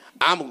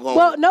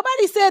 Well,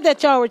 nobody said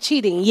that y'all were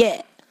cheating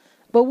yet.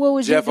 But what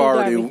would Jeff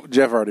you do,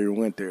 Jeff already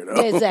went there,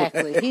 though.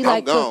 Exactly.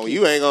 I'm gone.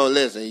 You ain't going to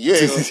listen. You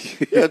ain't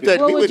going to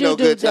touch me with no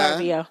good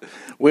time.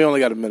 We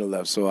only got a minute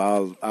left, so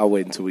I'll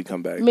wait until we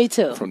come back. Me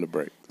too. From the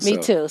break. Me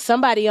too.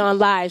 Somebody on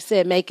live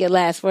said make it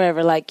last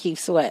forever like Keith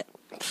Sweat.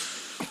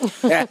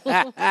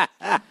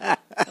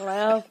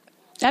 Well,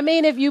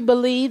 if you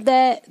believe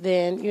that,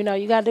 then, you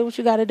got to do what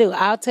you got to do.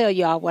 I'll tell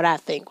y'all what I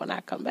think when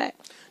I come back.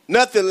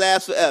 Nothing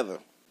lasts forever.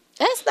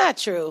 That's not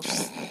true.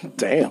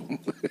 Damn.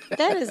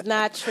 That is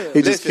not true.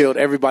 He just killed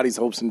everybody's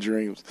hopes and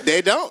dreams.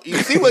 They don't. You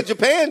see what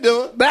Japan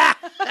doing?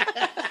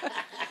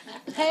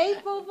 Hey,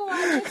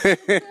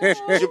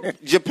 boo-boo.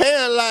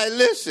 Japan,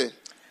 listen.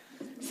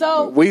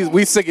 So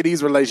we sick of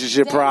these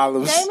relationship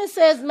problems. Damon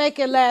says make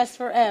it last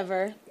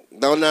forever.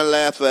 Don't nothing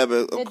last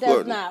forever. It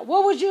does not.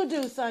 What would you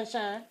do,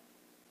 Sunshine?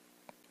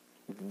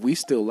 We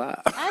still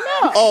live. I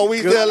know. Oh, we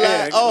still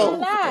live. Oh,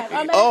 live.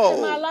 I'm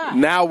asking my live.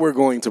 Now we're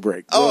going to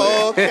break.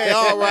 Okay,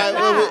 all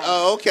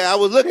right. Okay, I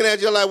was looking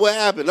at you like, what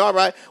happened? All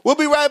right, we'll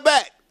be right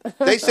back.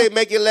 They say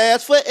make it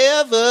last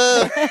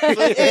forever,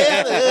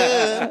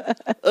 forever.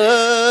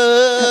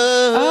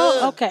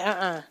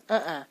 Okay.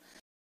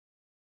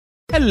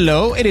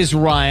 Hello, it is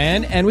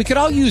Ryan, and we could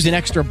all use an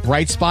extra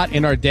bright spot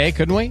in our day,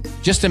 couldn't we?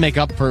 Just to make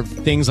up for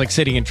things like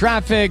sitting in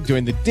traffic,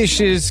 doing the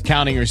dishes,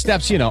 counting your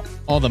steps,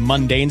 all the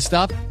mundane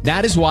stuff.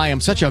 That is why I'm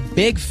such a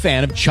big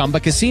fan of Chumba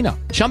Casino.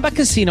 Chumba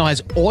Casino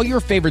has all your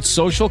favorite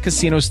social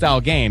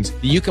casino-style games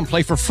that you can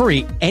play for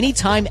free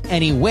anytime,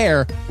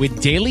 anywhere with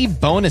daily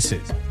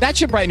bonuses. That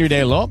should brighten your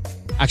day a little.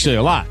 Actually,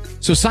 a lot.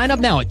 So sign up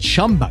now at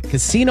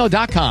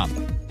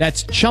ChumbaCasino.com.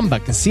 That's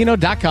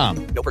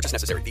ChumbaCasino.com. No purchase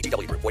necessary.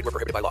 VGW Group. Void where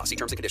prohibited by law. See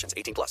terms and conditions.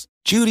 18+.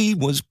 Judy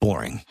was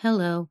boring.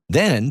 Hello.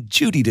 Then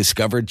Judy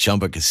discovered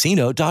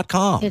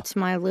ChumbaCasino.com. It's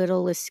my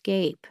little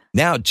escape.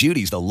 Now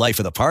Judy's the life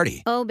of the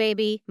party. Oh,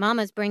 baby,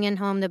 mama's bringing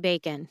home the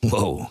bacon.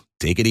 Whoa,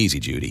 take it easy,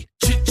 Judy.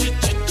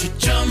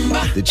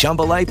 The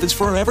Chumba life is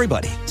for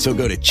everybody. So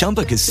go to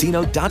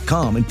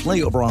ChumbaCasino.com and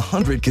play over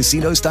 100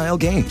 casino-style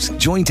games.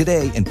 Join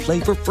today and play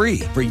for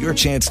free for your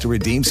chance to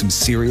redeem some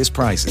serious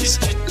prizes.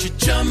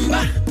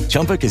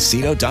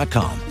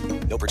 ChumbaCasino.com.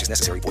 No purchase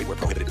necessary. Void where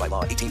prohibited by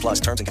law.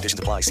 18+. Terms and conditions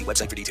apply. See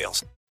website for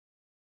details.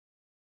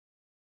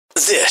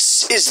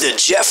 This is the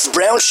Jeff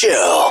Brown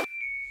Show.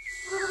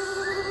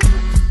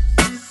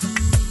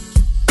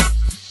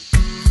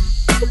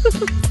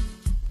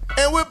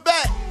 And we're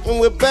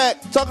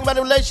back. Talking about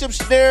the relationship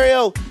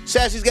scenario.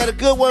 Sassy's got a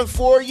good one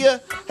for you.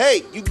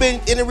 Hey, you've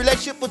been in a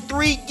relationship for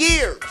 3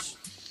 years.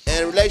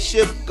 And the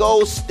relationship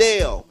goes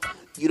stale.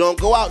 You don't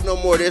go out no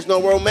more. There's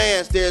no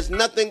romance. There's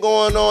nothing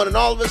going on. And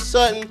all of a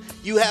sudden,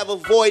 you have a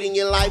void in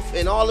your life.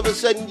 And all of a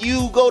sudden,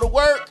 you go to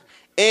work.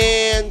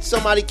 And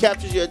somebody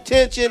captures your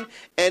attention.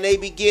 And they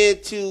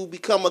begin to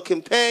become a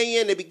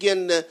companion. They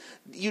begin to,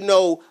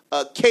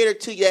 cater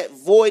to that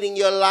void in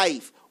your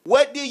life.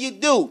 What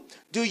do?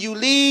 Do you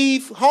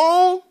leave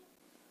home?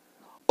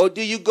 Or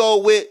do you go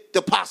with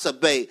the Pasa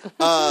Bay?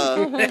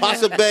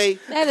 Pasa Bay.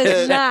 That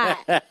is not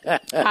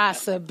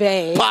Pasa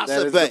Bay.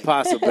 Pasa Bay.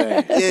 Pasa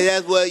Bay. Yeah,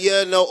 that's what,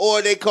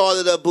 or they call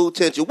it a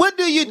potential. What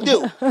do?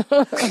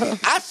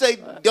 I say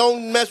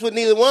don't mess with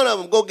neither one of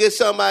them. Go get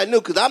somebody new,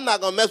 because I'm not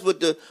going to mess with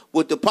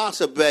the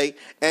Pasa Bay.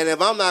 And if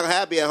I'm not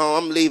happy at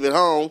home, I'm leaving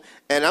home,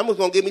 and I'm just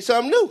going to get me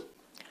something new.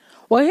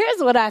 Well,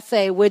 here's what I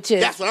say, which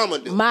is that's what I'm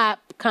going to do. My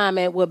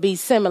comment would be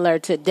similar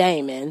to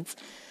Damon's.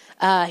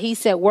 He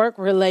said work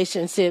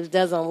relationships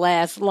doesn't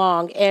last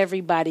long.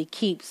 Everybody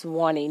keeps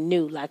wanting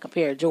new, like a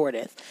pair of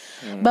Jordans.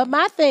 But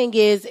my thing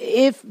is,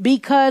 if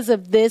because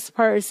of this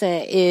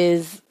person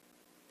is,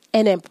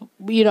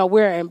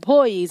 we're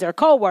employees or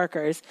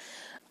coworkers,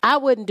 I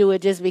wouldn't do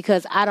it just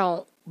because I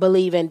don't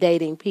believe in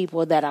dating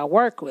people that I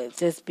work with,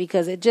 just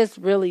because it just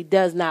really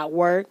does not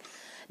work.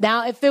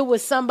 Now, if it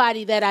was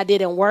somebody that I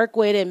didn't work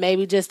with and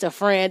maybe just a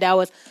friend,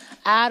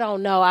 I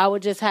don't know. I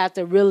would just have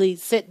to really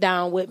sit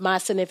down with my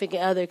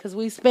significant other, because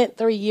we spent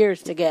 3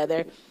 years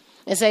together,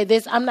 and say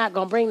this. I'm not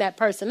going to bring that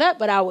person up,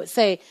 but I would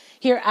say,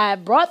 here, I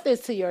brought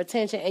this to your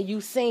attention and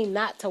you seem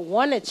not to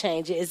want to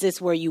change it. Is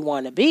this where you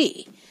want to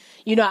be?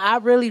 I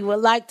really would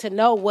like to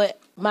know what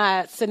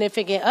my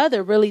significant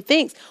other really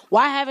thinks.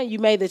 Why haven't you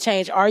made the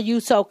change? Are you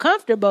so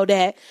comfortable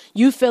that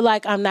you feel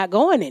like I'm not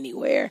going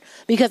anywhere?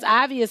 Because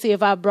obviously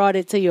if I brought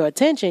it to your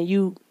attention,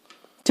 you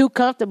too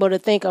comfortable to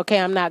think, okay,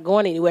 I'm not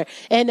going anywhere.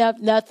 And if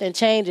nothing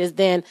changes,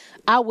 then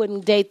I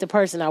wouldn't date the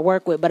person I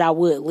work with, but I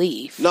would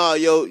leave. No,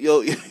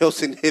 your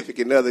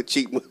significant other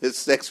cheating with his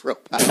sex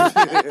robot.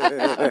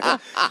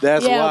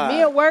 That's why.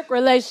 Me a work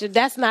relationship,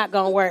 that's not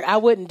going to work. I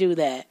wouldn't do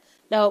that.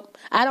 Nope.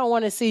 I don't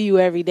want to see you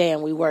every day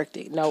and we worked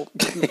it. Nope.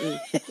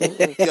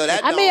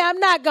 I'm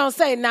not going to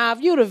say,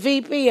 if you the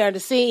VP or the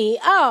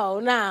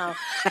CEO, no.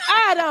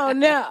 I don't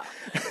know.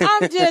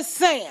 I'm just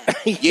saying.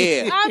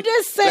 Yeah. I'm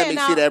just saying.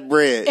 Let me see that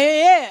bread.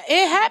 Yeah,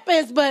 it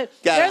happens, but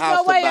there's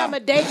no way I'm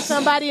going to date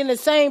somebody in the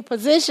same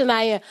position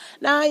I am.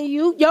 Now,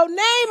 your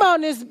name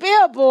on this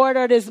billboard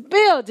or this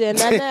building,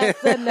 now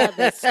that's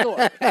another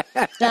story.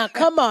 Now,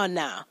 come on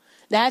now.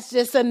 That's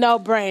just a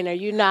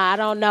no-brainer. I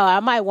don't know. I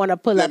might want to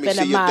pull up in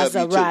a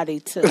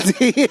Maserati, too.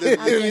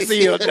 Let me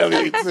see your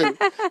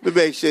W-2 to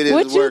make sure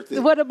it's worth it.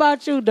 What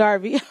about you,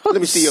 Darby?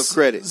 Let me see your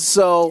credit.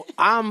 So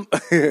I'm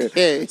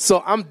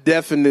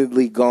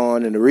definitely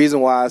gone, and the reason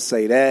why I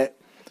say that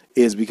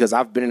is because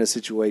I've been in a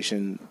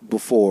situation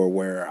before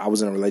where I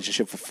was in a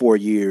relationship for 4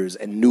 years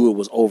and knew it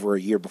was over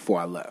a year before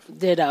I left.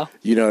 Ditto.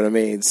 You know what I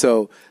mean?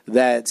 So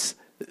that's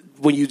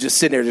when you just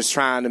sit there just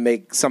trying to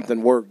make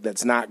something work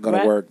that's not going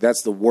to work.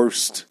 That's the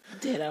worst.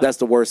 Ditto. That's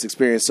the worst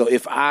experience. So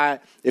if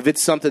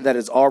it's something that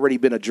has already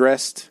been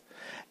addressed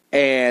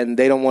and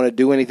they don't want to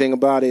do anything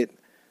about it,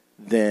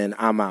 then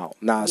I'm out.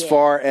 Now, as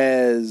far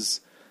as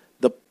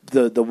the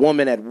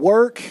woman at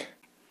work,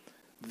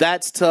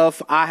 that's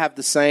tough. I have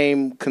the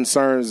same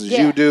concerns as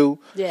you do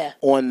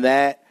on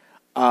that.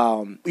 You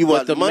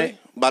want the money?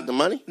 About the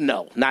money?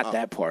 No, not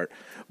that part.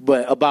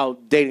 But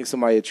about dating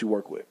somebody that you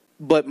work with.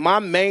 But my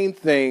main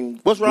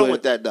thing... What's wrong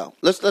with that, though?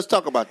 Let's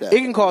talk about that.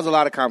 It can cause a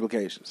lot of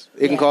complications.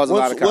 It can cause a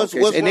lot of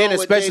complications. And then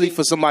especially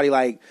for somebody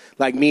like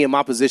me in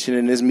my position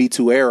in this Me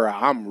Too era,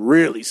 I'm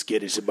really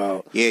skittish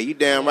about... Yeah, you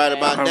damn right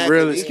about that. I'm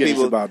really skittish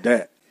about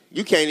that.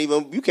 You can't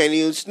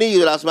even sneeze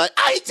without somebody.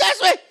 Oh, he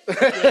touched me.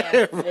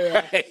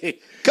 Right.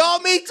 Call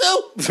me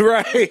too.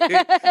 Right.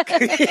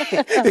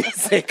 He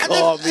said,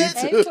 call me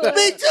too.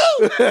 Me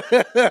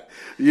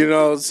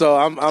too. So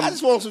I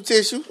just want some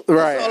tissue.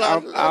 Right.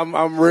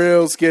 I'm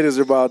real skittish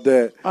about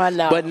that. I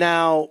know. But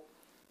now,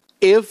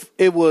 if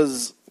I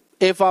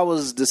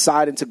was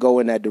deciding to go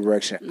in that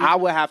direction, I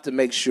would have to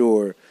make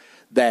sure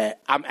that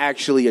I'm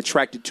actually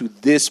attracted to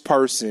this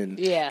person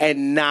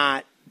and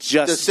not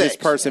just this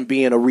person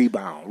being a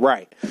rebound.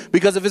 Right.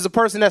 Because if it's a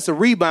person that's a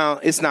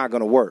rebound, it's not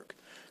going to work.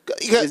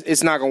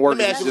 It's not going to work.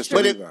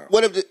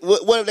 What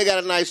if they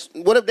got a nice?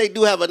 What if they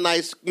do have a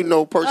nice,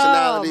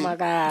 personality? Oh my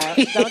God!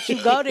 Don't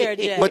you go there,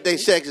 Jay. But they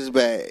sex is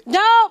bad.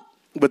 Nope.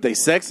 But they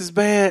sex is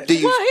bad. Well,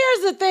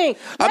 here's the thing.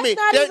 What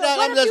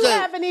if you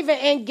haven't even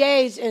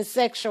engaged in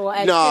sexual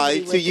activity? No,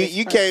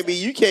 you can't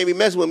be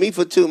messing with me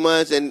for 2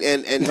 months and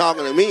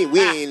talking to me. We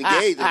ain't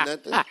engaged in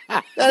nothing.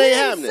 That ain't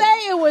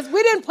happening.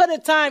 We didn't put a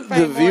time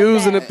frame. The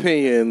views and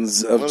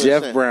opinions of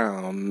Jeff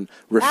Brown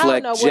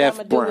reflect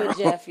Jeff Brown. I don't know what I'm gonna do with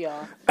Jeff,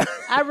 y'all.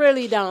 I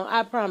really don't.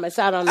 I promise.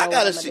 I don't know what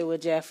I'm gonna do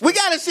with Jeff. We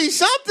gotta see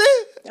something.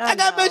 I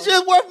got to make sure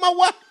it's worth my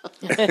while.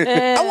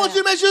 I want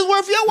you to make sure it's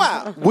worth your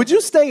while. Would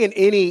you stay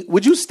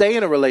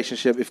in a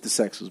relationship if the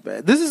sex was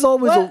bad? This is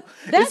always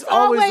it's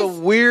always a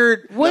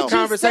weird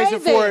conversation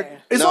for it.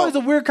 It's always a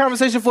weird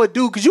conversation for a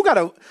dude because you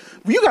gotta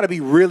be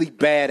really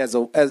bad as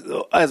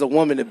a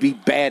woman to be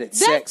bad at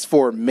sex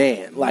for a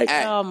man. Like,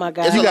 oh my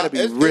God, you gotta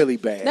be really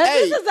bad. Now,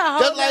 this is a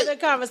whole other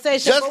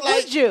conversation. But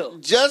would you?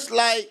 Just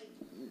like,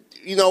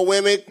 you know,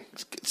 women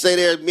say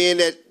there's men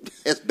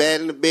that's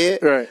bad in the bed.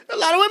 Right. A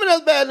lot of women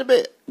that's bad in the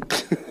bed.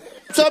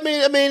 So I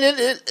mean,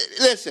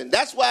 listen.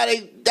 That's why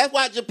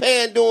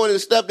Japan doing the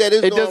stuff that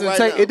is doing right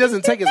now. It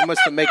doesn't take as much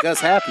to make us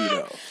happy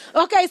though.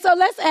 Okay, so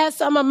let's ask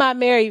some of my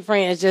married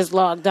friends just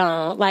logged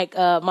on, like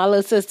my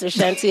little sister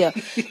Chantel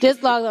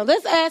just logged on.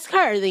 Let's ask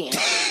her then.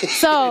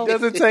 So it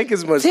doesn't take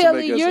as much. Tilly, to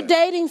make us you're happy.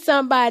 dating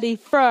somebody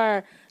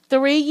for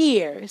 3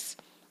 years,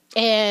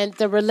 and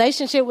the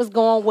relationship was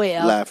going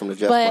well. Live from the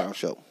Jeff Brown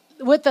Show.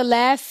 With the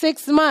last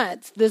 6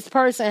 months, this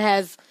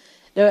person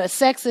the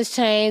sex has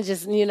changed.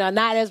 It's,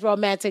 not as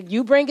romantic.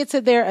 You bring it to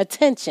their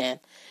attention,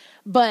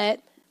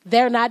 but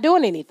they're not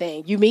doing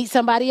anything. You meet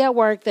somebody at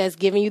work that's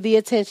giving you the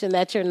attention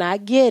that you're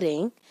not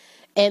getting,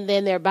 and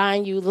then they're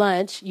buying you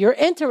lunch. You're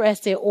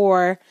interested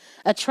or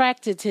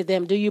attracted to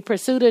them. Do you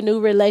pursue the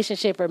new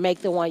relationship or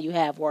make the one you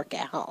have work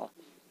at home?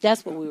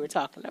 That's what we were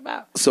talking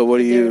about. So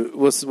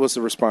what's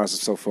the response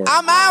so far?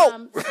 I'm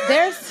out.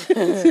 There's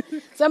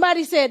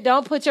somebody said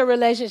don't put your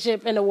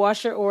relationship in the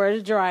washer or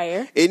the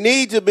dryer. It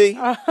needs to be.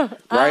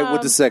 Right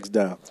with the sex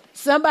down.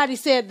 Somebody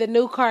said the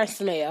new car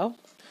smell.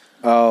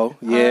 Oh,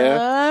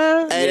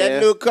 yeah. Hey,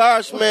 that new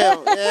car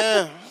smell.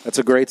 Yeah. That's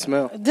a great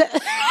smell. And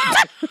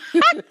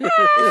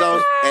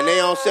they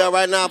on sale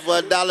right now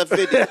for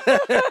 $1.50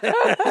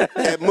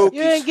 at Mookie's.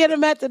 You didn't get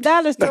them at the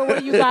dollar store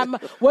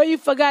where you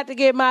forgot to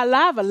get my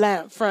lava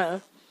lamp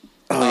from.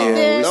 Oh,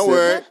 yeah. Don't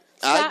worry.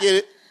 I get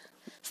it.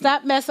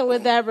 Stop messing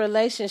with that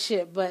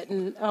relationship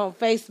button on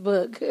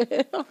Facebook.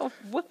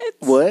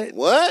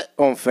 What?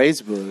 On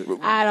Facebook?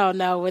 I don't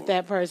know what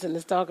that person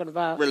is talking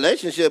about.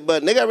 Relationship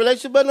button. They got a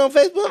relationship button on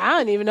Facebook? I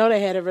don't even know they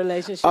had a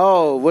relationship.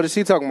 Oh, what is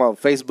she talking about?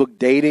 Facebook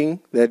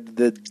dating? The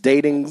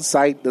dating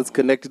site that's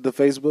connected to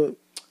Facebook?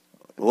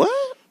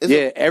 What?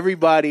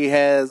 Everybody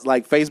has,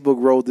 like, Facebook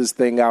rolled this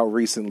thing out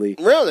recently.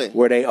 Really?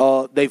 Where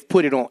they've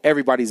put it on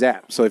everybody's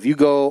app. So if you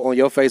go on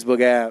your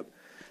Facebook app,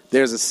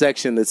 there's a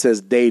section that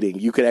says dating.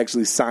 You could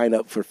actually sign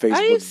up for Facebook dating.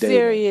 Are you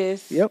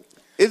serious? Yep.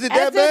 Is it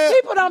that bad?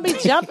 People don't be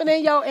jumping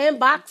in your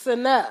inbox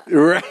enough.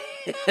 Right.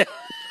 Is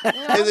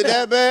it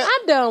that bad?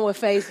 I'm done with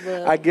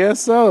Facebook. I guess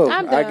so.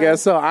 I'm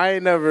done. I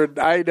ain't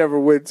never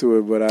went to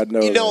it, but I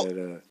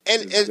know.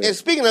 And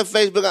speaking of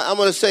Facebook, I'm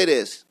going to say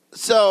this.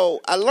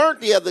 So I learned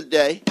the other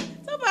day.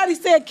 Somebody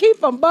said keep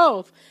them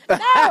both.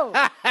 No,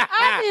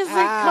 obviously,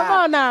 come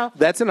on now.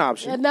 That's an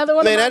option. Another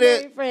one of my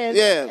married friends.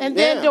 Yeah, and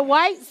then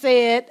Dwight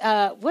said,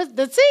 was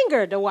the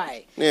singer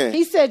Dwight? Yeah.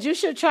 He said you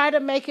should try to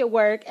make it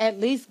work. At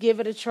least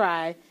give it a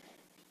try.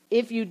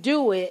 If you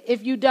do it,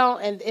 if you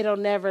don't, and it'll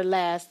never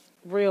last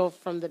real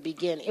from the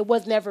beginning. It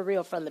was never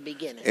real from the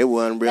beginning. It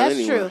wasn't real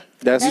anyway. True.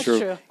 That's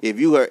true. If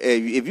you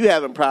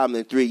having a problem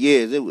in 3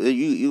 years,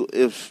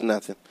 it's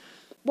nothing.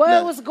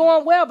 Well, it was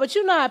going well, but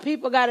you know how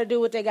people got to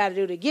do what they got to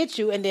do to get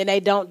you, and then they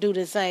don't do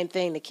the same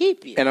thing to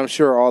keep you. And I'm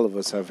sure all of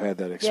us have had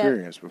that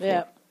experience before.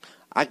 Yep.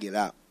 I get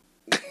out.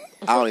 I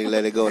don't even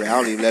let it go there.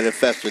 I don't even let it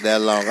fester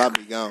that long. I'll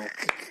be gone.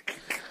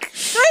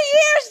 3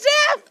 years,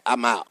 Jeff?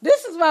 I'm out.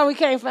 This is why we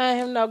can't find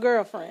him no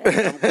girlfriend.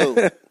 I'm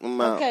cool.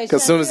 I'm out. Okay,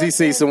 because as soon as he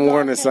sees some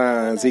warning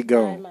signs, he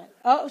gone.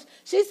 Oh,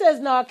 she says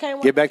no. I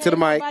can't. Get back to the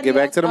mic. Get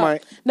back to the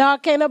mic. No,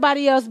 can't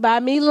nobody else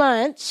buy me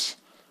lunch.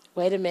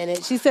 Wait a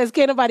minute. She says,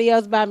 can't nobody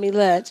else buy me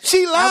lunch?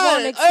 She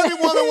lying. Every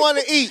woman want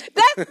to eat.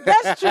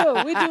 That's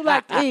true. We do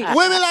like to eat.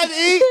 Women like to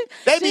eat.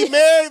 They be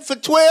married for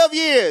 12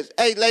 years.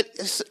 Hey,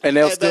 and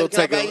they'll still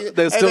take a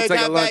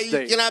lunch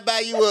date. Can I buy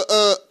you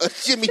a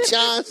Jimmy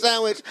Chan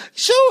sandwich?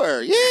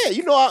 Sure. Yeah.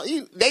 You know,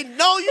 they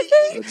know you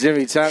eat.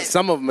 Jimmy Chan.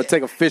 Some of them will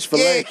take a fish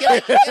fillet.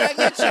 Yeah, can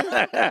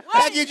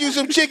I get you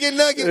some chicken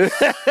nuggets?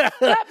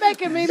 Stop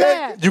making me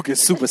mad. You can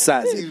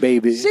supersize it,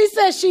 baby. She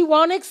says she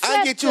won't accept.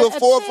 I'll get you a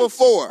 4 for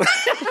 $4.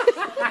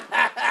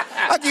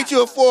 I'll get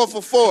you a 4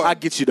 for $4. I'll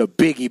get you the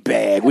biggie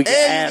bag. We can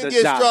add you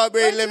can get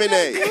strawberry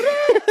lemonade.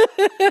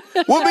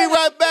 We'll be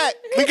right back.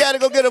 We got to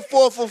go get a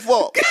 4 for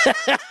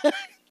 $4.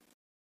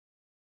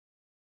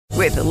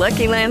 With the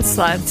Lucky Land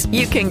Slots,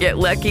 you can get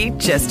lucky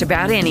just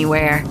about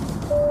anywhere.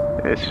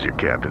 This is your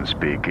captain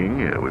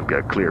speaking. We've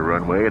got clear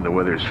runway and the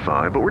weather's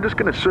fine, but we're just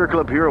going to circle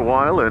up here a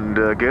while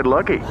and get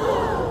lucky.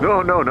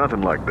 No,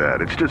 nothing like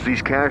that. It's just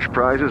these cash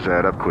prizes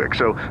add up quick.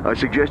 So I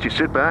suggest you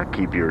sit back,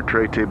 keep your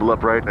tray table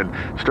upright, and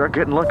start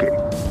getting lucky.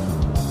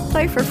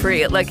 Play for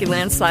free at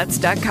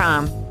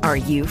LuckyLandSlots.com. Are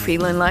you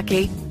feeling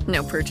lucky?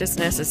 No purchase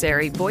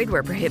necessary. Void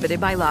where prohibited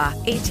by law.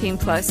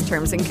 18+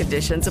 terms and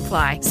conditions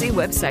apply. See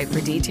website for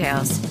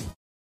details.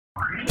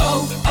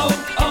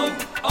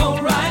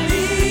 O'Reilly.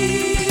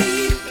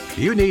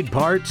 You need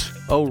parts?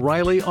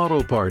 O'Reilly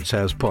Auto Parts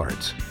has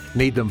parts.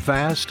 Need them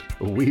fast?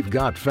 We've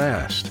got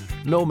fast.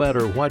 No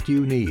matter what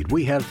you need,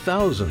 we have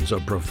thousands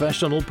of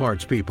professional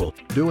parts people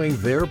doing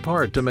their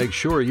part to make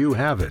sure you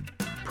have it.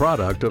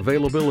 Product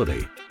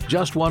availability.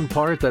 Just one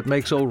part that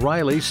makes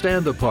O'Reilly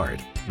stand apart.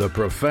 The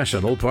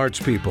professional parts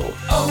people.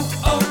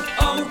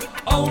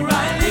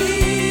 O'Reilly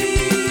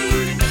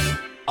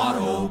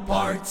Auto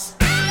Parts.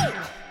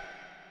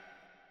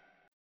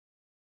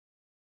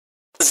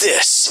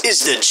 This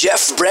is the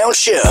Jeff Brown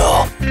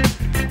Show.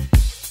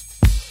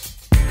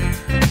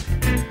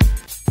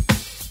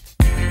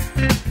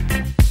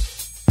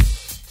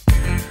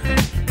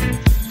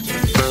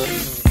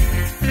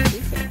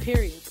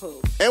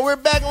 And we're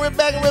back.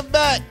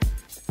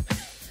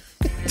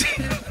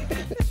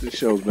 This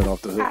show's been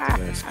off the hook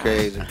today. It's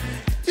crazy.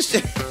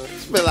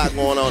 There's been a lot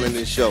going on in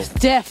this show.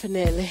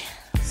 Definitely.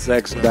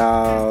 Sex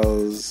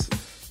dolls,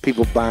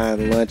 people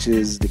buying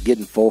lunches, they're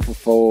getting 4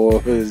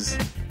 for $4s.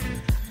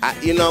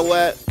 You know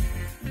what?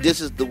 This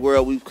is the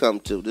world we've come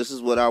to. This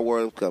is what our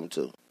world has come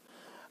to.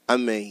 I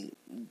mean,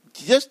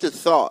 just the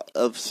thought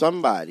of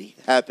somebody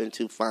having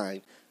to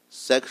find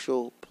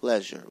sexual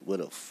pleasure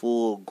with a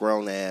full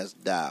grown ass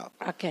doll.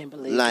 I can't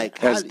believe it.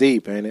 That's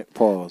deep, ain't it?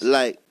 Pause.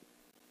 Like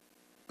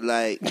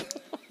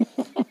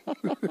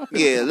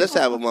yeah, let's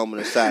have a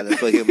moment of silence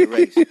for him to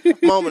race.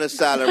 Moment of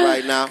silence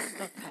right now.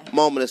 Okay.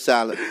 Moment of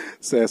silence.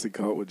 Sassy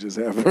call would just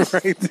happen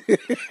right there.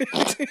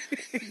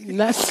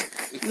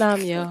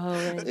 I'm your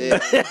hoe. Yeah.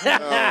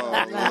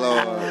 Oh,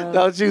 Lord.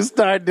 Don't you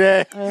start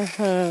that.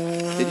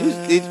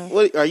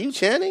 What, are you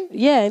chanting?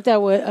 Yeah, ain't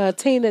that what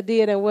Tina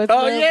did and what?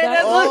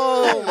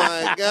 Oh,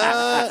 my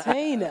God.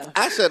 Tina.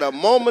 I said a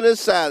moment of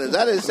silence.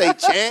 I didn't say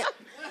chant.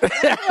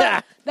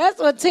 That's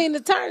what Tina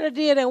Turner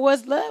did, and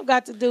what's love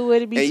got to do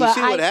with it? And you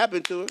see what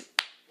happened to her?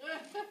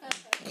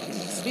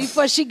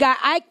 Before she got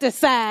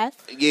iced.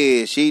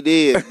 Yeah, she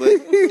did. But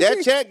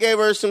that chat gave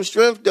her some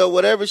strength, though.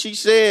 Whatever she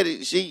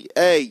said, she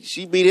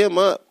beat him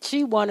up.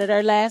 She wanted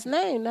her last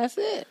name. That's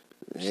it.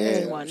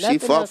 She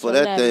fought for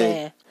that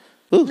thing.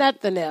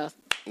 Nothing else.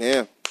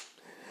 Yeah.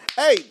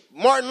 Hey,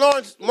 Martin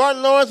Lawrence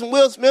and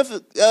Will Smith,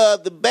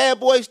 the Bad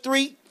Boys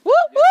 3. Whoop,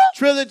 whoop.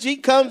 Trilogy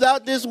comes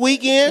out this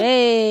weekend.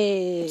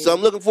 Hey. So I'm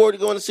looking forward to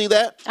going to see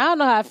that. I don't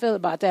know how I feel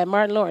about that.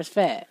 Martin Lawrence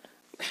fat.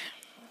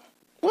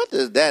 What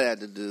does that have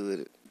to do with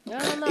it? I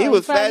don't know. He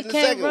was fat in the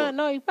second run. one.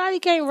 No, he probably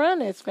can't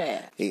run as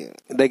fast. Yeah.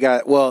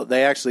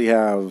 They actually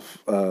have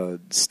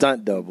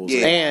stunt doubles.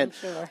 Yeah. And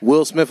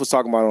Will Smith was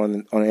talking about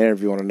on an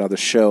interview on another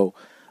show.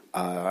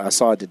 I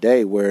saw it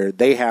today where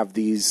they have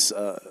this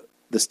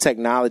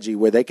technology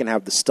where they can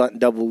have the stunt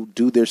double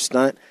do their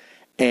stunt,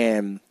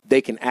 and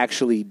they can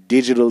actually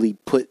digitally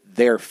put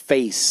their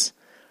face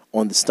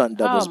on the stunt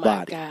double's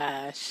body. Oh, my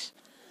gosh.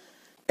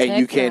 And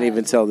you can't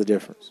even tell the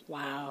difference.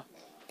 Wow.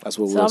 That's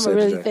what Will said. So I'm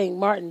really think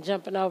Martin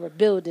jumping over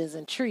buildings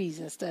and trees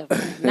and stuff.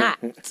 Not.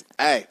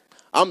 Hey,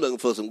 I'm looking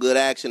for some good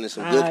action and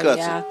some good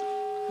cussing. Yeah.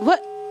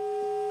 What?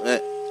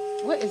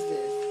 What is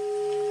this?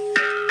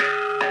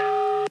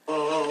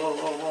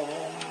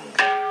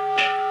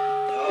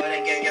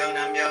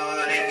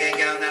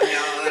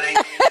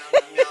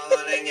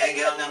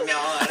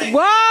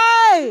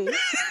 Why?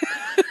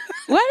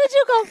 Where did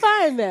you go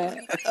find that?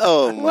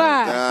 Oh my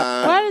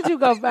God! Why did you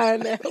go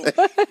find that?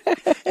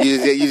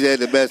 you said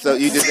the best. So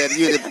you just had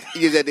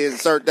to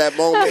insert that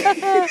moment.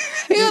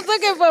 He was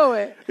looking for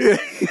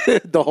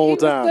it the whole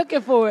time.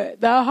 Looking for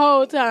it the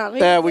whole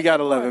time. We got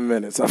 11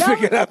 minutes. I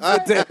figured I'd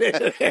put that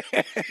in.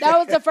 That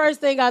was the first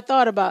thing I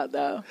thought about,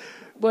 though.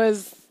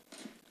 Was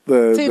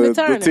Tina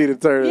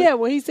Turner. Yeah,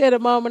 when he said a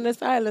moment of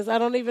silence, I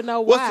don't even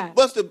know why.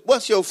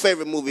 What's your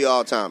favorite movie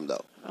all time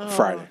though?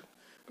 Friday.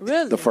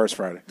 Really? The first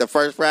Friday. The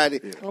first Friday?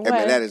 Yeah. I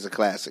mean, that is a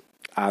classic.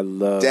 I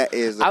love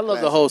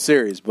the whole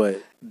series,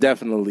 but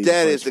definitely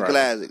that is the Friday.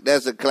 classic.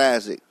 That's a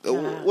classic.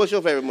 What's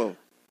your favorite movie?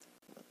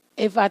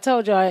 If I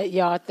told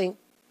y'all think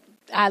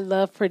I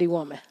love Pretty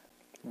Woman.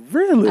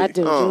 Really? I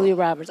do. Julia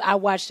Roberts. I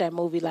watched that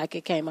movie like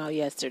it came out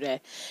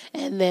yesterday.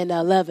 And then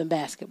Love and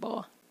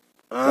Basketball.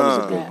 That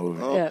was a good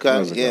movie.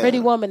 Okay,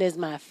 Pretty Woman is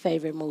my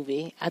favorite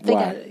movie. I think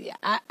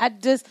I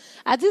just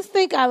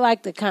think I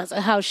like the concept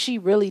how she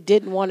really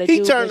didn't want to do.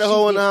 He turned the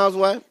hoe in the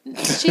housewife.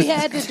 She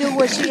had to do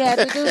what she had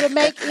to do to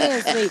make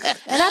ends meet,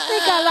 and I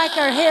think I like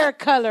her hair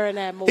color in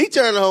that movie. He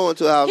turned the hoe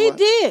into a housewife.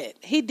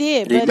 He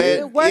did, but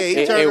it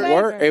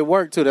worked. It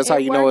worked too. That's how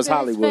you know it's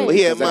Hollywood.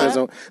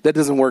 That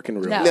doesn't work in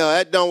real life. No,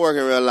 that don't work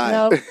in real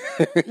life.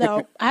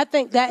 No. I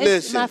think that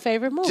is my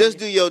favorite movie. Just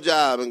do your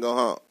job and go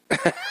home.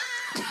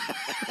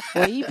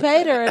 Well, you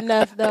paid her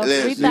enough, though.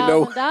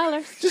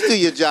 $3,000. Just do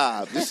your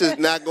job. This is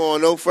not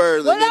going no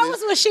further. Well, that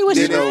was what she was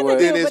trying to do.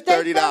 Then it's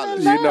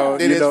 $30.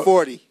 Then it's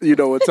 $40. You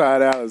know what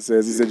Todd Allen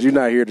says? He said, "You're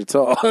not here to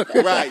talk."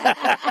 Right.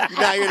 You're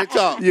not here to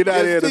talk. You're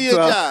not here to do your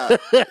talk.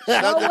 job.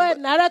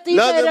 Not after you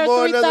paid her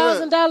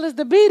 $3,000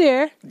 to be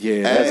there.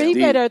 Yeah, he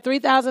paid her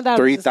 $3,000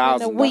 to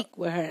spend a week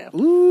with her.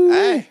 Ooh,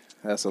 hey.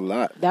 That's a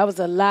lot. That was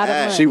a lot of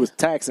money. She was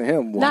taxing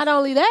him. Not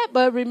only that,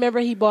 but remember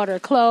he bought her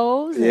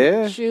clothes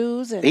and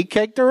shoes. And he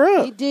caked her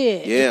up. He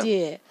did. Yeah. He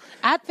did.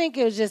 I think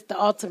it was just the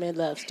ultimate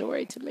love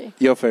story to me.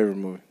 Your favorite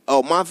movie?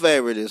 Oh, my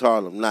favorite is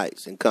Harlem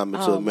Nights and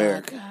Coming to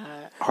America. My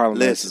God. Harlem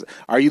Nights.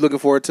 Are you looking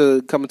forward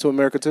to Coming to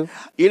America too?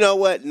 You know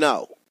what?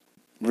 No.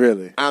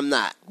 Really? I'm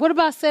not. What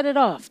about Set It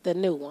Off, the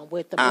new one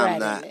with the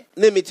Brad in it?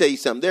 Let me tell you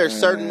something. There are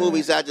certain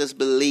movies I just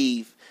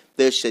believe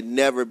there should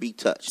never be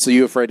touched. So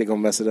you're afraid they're going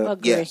to mess it up?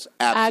 Agree. Yes,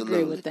 absolutely. I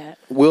agree with that.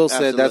 Will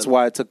said that's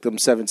why it took them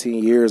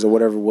 17 years or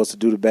whatever it was to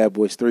do the Bad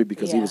Boys 3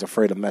 because he Yeah. was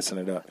afraid of messing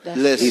it up.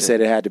 Listen. He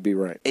said it had to be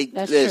right.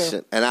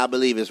 Listen, and I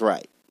believe it's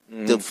right.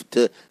 They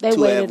To waited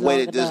have long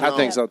waited this enough. long. I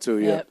think so too,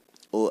 yeah.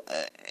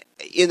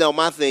 Yep. Well,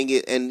 my thing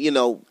is, and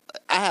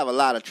I have a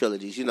lot of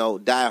trilogies.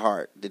 Die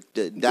Hard,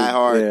 Die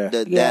Hard,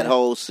 that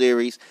whole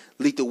series,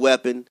 Lethal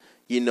Weapon.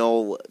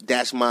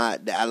 That's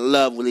I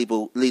love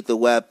Lethal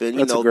Weapon.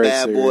 That's a great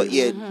Bad Boy,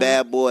 series.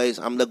 Bad Boys.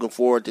 I'm looking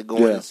forward to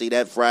going to see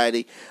that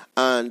Friday.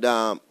 And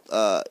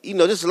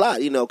there's a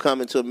lot.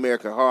 Coming to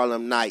America,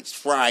 Harlem Nights,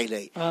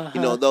 Friday.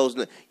 Those.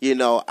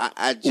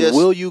 I just.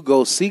 Will you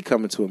go see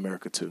Coming to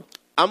America too?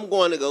 I'm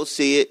going to go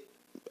see it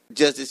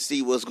just to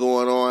see what's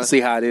going on. See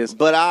how it is.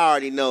 But I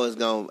already know it's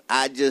going.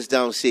 I just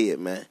don't see it,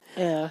 man.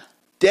 Yeah.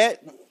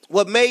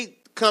 What made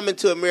Coming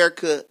to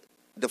America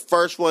the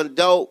first one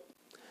dope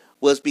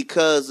was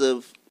because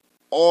of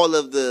all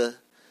of the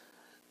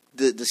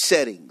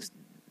settings,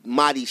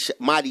 Mighty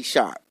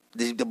Sharp,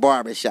 the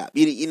barber shop.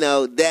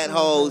 That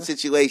whole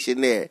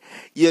situation there.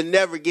 You'll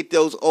never get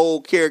those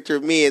old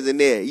character men in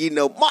there.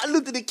 Martin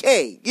Luther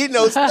King.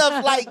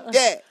 Stuff like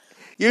that.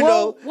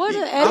 What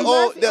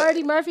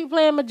Eddie Murphy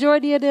playing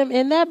majority of them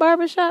in that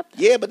barbershop?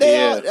 Yeah, but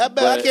they all. I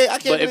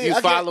can't. But if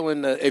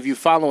you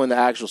following the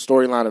actual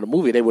storyline of the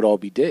movie, they would all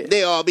be dead.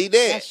 They all be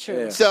dead. That's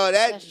true. Yeah. So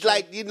that's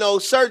like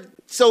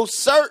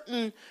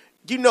certain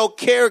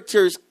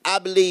characters I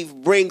believe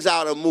brings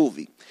out a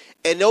movie.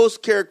 And those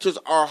characters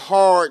are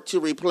hard to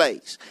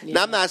replace. Yeah.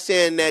 Now I'm not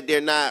saying that they're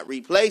not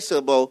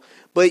replaceable,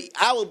 but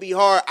I would be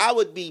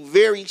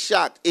very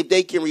shocked if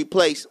they can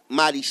replace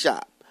Marty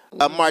Sharp.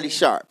 The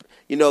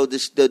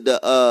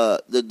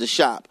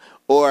shop,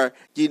 or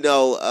or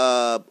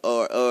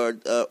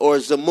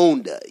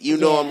Zamunda.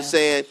 What I'm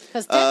saying?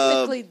 Because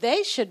technically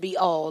they should be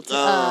old.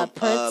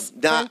 Prince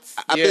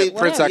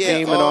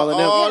Hakeem and all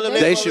of them.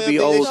 They should be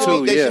old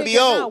too. They should be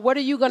old. What are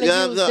you going to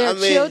use their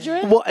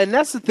children? Well, and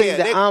that's the thing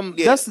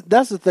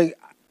that's the thing.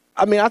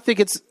 I mean, I think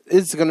it's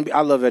going to be.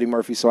 I love Eddie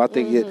Murphy, so I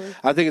think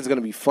it's going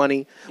to be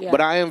funny. Yeah. But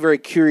I am very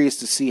curious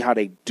to see how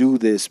they do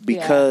this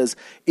because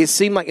it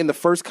seemed like in the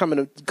first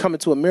coming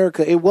to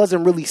America, it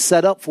wasn't really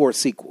set up for a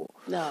sequel.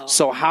 No.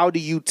 So how do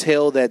you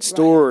tell that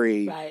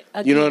story? Right.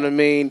 You know what I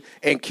mean?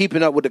 And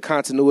keeping up with the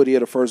continuity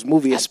of the first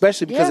movie,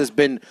 especially because it's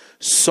been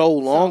so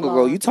long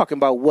ago. You're talking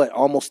about what,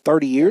 almost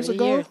 30 years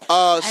ago?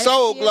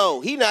 Soul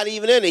Glow. He not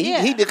even in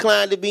it. He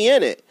declined to be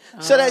in it.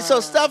 So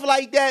stuff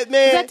like that,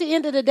 man. At the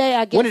end of the day,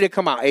 I guess. When did it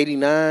come out?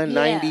 89,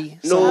 90,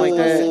 something like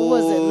that.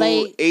 Was it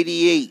late?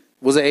 88.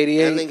 Was it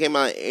 88? I think it came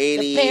out in 88.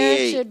 The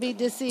parents should be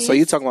deceased. So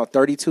you're talking about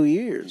 32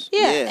 years.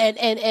 Yeah.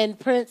 And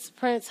Prince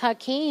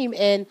Hakeem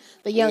and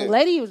the young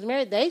lady who was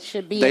married, they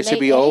should be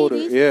older.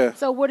 80s. Yeah.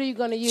 So what are you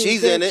going to use?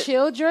 She's their in it.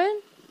 Children?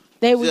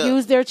 They would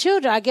use their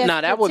children. I guess.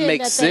 Now that would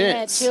make sense. They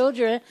had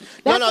children.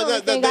 But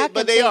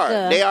they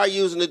are. They are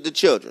using the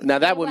children. Now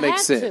that would make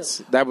sense.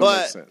 That would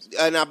make sense.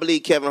 And I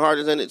believe Kevin Hart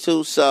is in it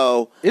too.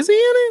 So is he in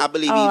it? I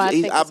believe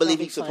I believe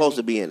he's supposed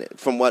to be in it.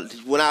 From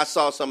when I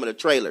saw some of the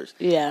trailers.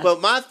 Yeah.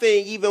 But my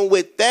thing, even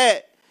with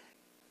that,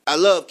 I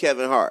love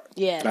Kevin Hart.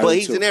 Yeah. But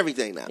he's in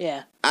everything now.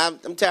 Yeah. I'm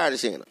tired of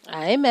seeing him.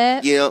 I ain't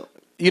mad.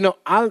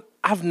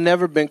 I've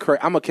never been crazy.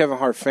 I'm a Kevin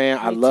Hart fan.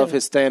 I love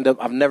his stand up.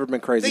 I've never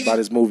been crazy about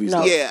his movies.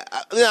 No. Yeah,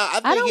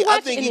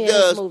 I think he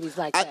does movies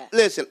like that.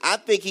 Listen, I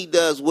think he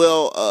does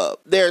well.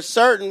 There are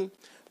certain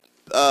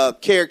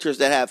characters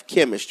that have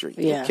chemistry.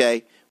 Yeah.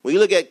 Okay, when you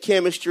look at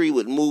chemistry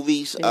with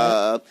movies, you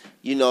could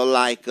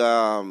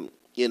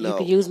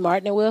use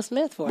Martin and Will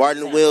Smith for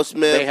Martin and Will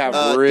Smith. They have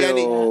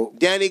real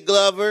Danny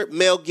Glover,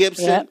 Mel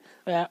Gibson. Yep.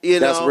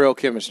 That's real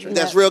chemistry.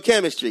 That's real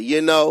chemistry.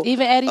 Even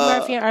Eddie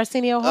Murphy and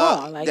Arsenio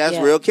Hall. That's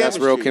real chemistry. That's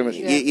real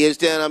chemistry. You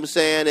understand what I'm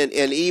saying?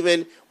 And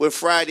even with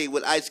Friday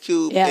with Ice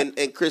Cube and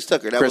Chris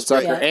Tucker.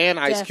 And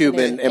Ice Cube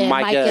and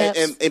Mike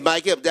Epps. And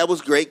Mike Epps. That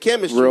was great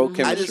chemistry. Real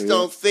chemistry. I just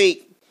don't think,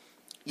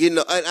 and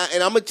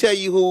I'm going to tell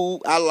you who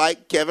I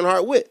like Kevin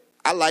Hart with.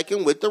 I like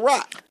him with The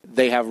Rock.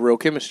 They have real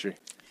chemistry.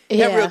 They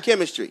have real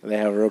chemistry. They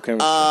have real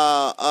chemistry.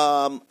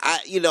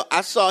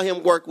 I saw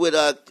him work with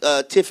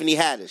Tiffany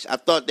Haddish. I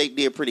thought they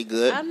did pretty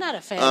good. I'm not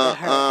a fan of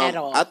her at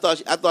all. I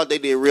thought they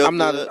did real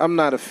good. I'm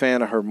not a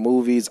fan of her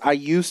movies. I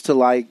used to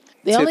like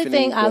the Tiffany, only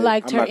thing I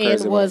liked her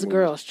in was Girls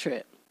Girls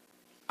Trip.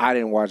 I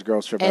didn't watch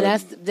Girls Trip. And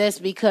that's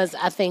because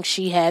I think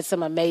she had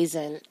some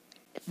amazing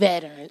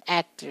veteran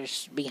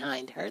actors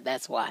behind her.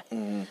 That's why.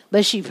 Mm-hmm.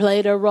 But she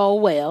played her role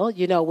well,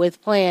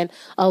 with playing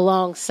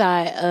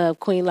alongside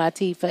Queen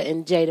Latifah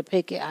and Jada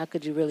Pinkett. How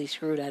could you really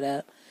screw that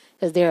up?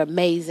 Because they're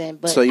amazing.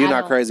 But so you're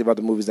not crazy about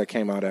the movies that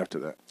came out after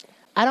that?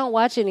 I don't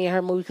watch any of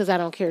her movies because I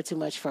don't care too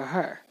much for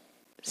her.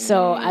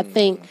 So I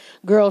think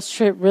Girls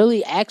Trip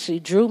really actually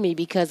drew me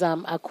because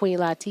I'm a Queen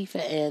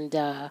Latifah and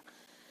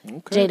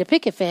Jada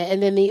Pinkett fan.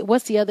 And then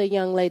what's the other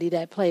young lady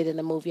that played in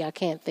the movie? I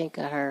can't think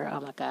of her.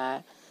 Oh, my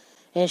God.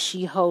 and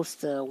she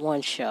hosts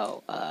one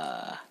show,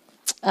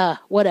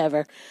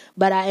 whatever.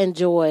 But I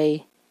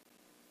enjoy,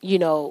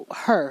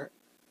 her,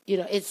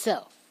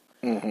 itself.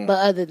 Mm-hmm. But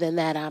other than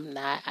that, I'm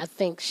not. I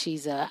think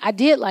she's I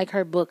did like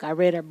her book. I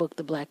read her book,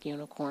 The Black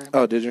Unicorn.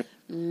 Oh, did you?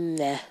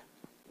 Nah.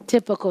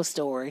 Typical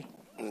story.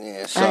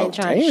 Yeah, I ain't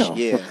trying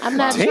to I'm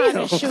not trying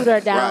to shoot her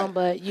down,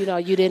 Right. but you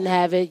didn't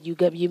have it.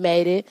 You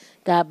made it.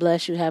 God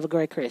bless you. Have a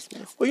great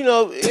Christmas. Well,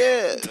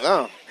 yeah.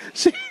 Oh.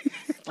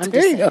 I'm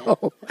just saying.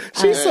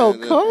 She's so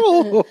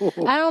cold.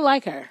 I don't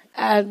like her.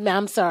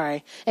 I'm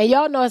sorry. And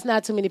y'all know it's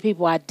not too many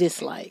people I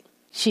dislike.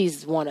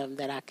 She's one of them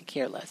that I could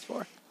care less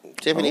for.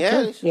 Tiffany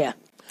Haddish? Yeah.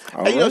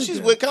 Hey,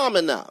 she's with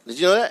Common now. Did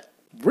you know that?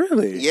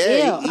 Really?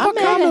 Yeah.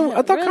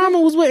 I thought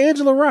Common was with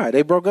Angela Rye.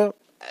 They broke up.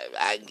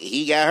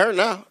 He got her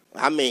now.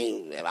 I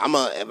mean, if I'm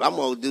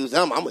gonna do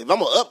something, if I'm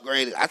gonna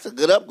upgrade it, that's a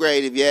good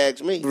upgrade if you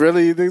ask me.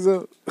 Really, you think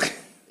so?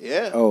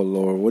 Yeah. Oh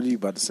Lord, what are you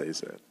about to say,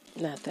 sir?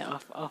 Nothing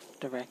off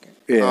the record.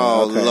 Yeah.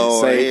 Oh, okay.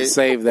 Lord.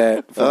 Save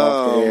that. For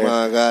off the air.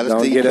 My God,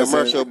 let's take a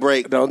commercial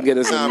break. Don't get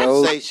us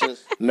in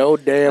no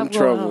damn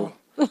trouble.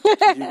 You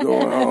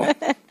going home?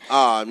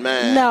 Oh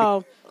man.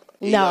 No,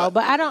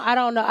 but I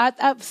don't know.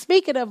 I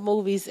speaking of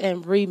movies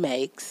and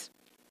remakes,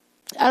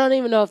 I don't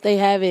even know if they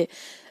have it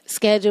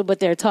scheduled, but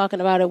they're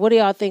talking about it. What do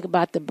y'all think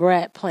about the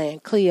Brat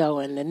playing Cleo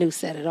in the new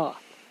Set It Off?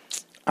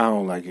 I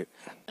don't like it.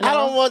 I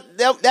don't want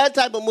that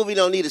type of movie.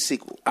 Don't need a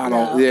sequel. I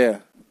don't. Yeah,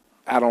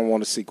 I don't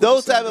want a sequel.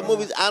 Those type of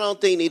movies, I don't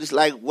think need. It's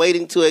like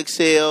Waiting to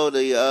Exhale.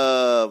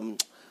 The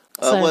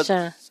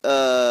Sunshine.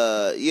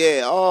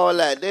 All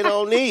that. They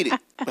don't need it.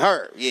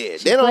 Her, yeah,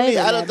 they don't need.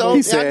 I don't.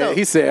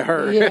 He said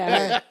her.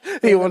 Yeah, her.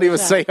 He won't even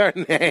say her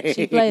name.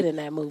 She played in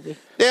that movie.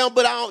 They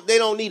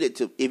don't need it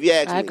to. If you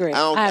ask me, I agree.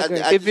 I agree.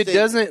 If it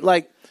doesn't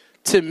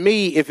to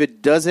me, if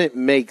it doesn't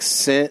make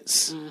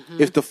sense,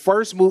 if the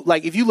first movie,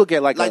 like if you look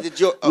at like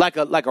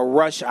a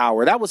Rush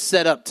Hour, that was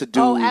set up to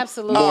do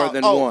more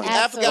than one.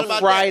 I forgot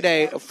about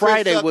Friday was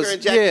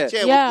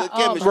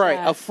right.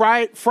 A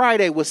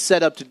Friday was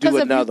set up to do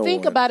another if you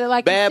think one. about it,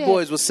 like Bad you said,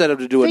 Boys was set up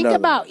to do another. Think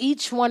about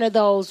each one of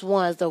those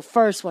ones, the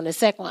first one, the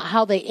second one,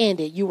 how they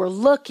ended. You were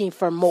looking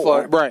for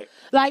more, right?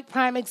 Like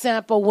prime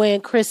example,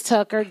 when Chris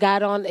Tucker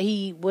got on,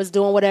 he was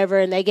doing whatever,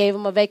 and they gave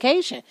him a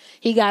vacation.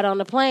 He got on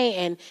the plane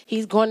and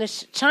he's going to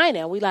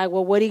China. We like,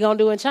 well, what are you going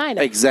to do in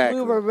China?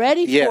 Exactly. We were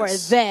ready for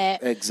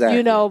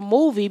that,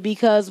 movie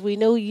because we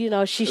knew,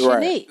 she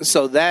should eat.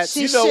 So that's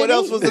what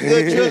else was a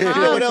good?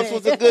 What else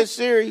was a good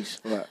series?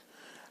 What?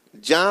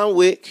 John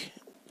Wick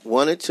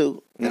 1 and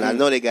 2, and I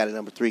know they got a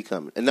number 3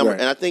 coming. And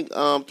I think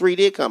 3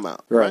 did come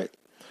out. Right.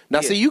 Now,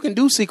 see, you can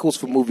do sequels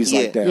for movies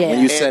like that when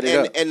you set it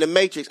up. And The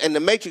Matrix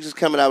is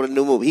coming out with a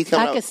new movie. I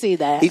can see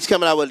that. He's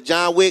coming out with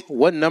John Wick.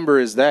 What number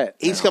is that?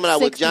 He's coming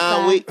out with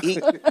John Wick.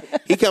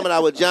 He coming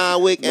out with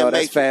John Wick and that's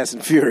Matrix. Fast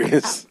and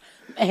Furious.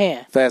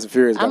 Man, Fast and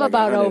Furious. I'm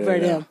about over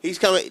them. He's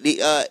coming.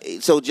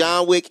 So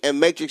John Wick and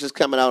Matrix is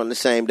coming out on the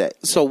same day.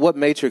 So what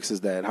Matrix is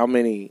that? How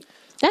many?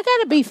 That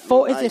got to be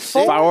 4. Is it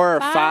 4? 4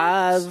 or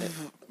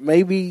 5?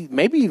 Maybe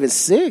even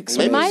 6.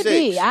 It might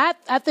be. I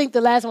think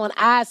the last one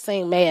I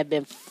seen may have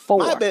been 4.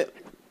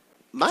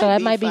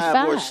 Might be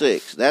 5 or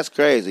 6. That's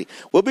crazy.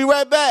 We'll be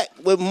right back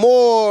with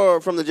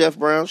more from the Jeff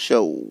Brown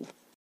Show.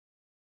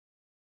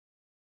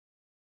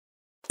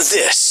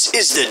 This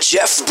is the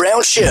Jeff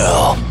Brown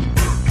Show.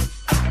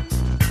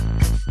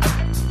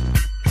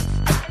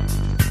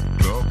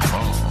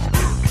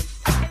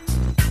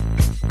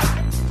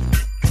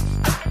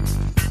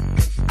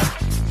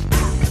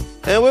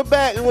 And we're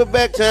back.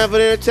 Time for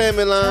the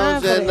Entertainment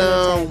Lounge.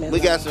 And we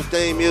got some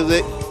theme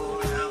music.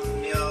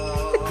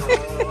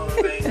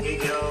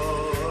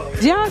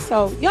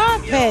 Y'all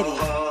petty.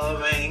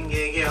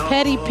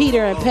 Petty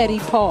Peter and Petty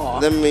Paul.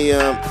 Let me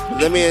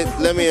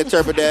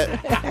interpret that.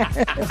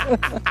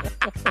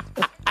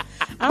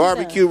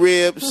 Barbecue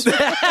ribs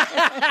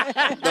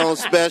on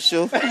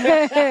special.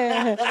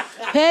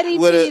 Petty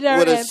Peter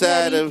and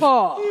Petty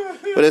Paul.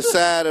 With a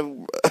side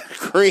of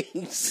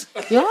greens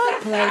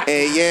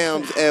and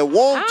yams and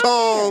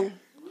wonton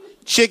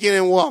chicken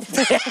and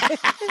waffle.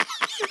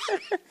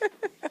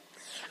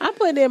 I'm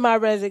putting in my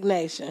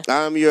resignation.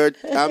 I'm your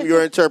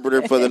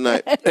interpreter for the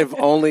night. If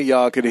only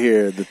y'all could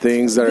hear the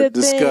things that are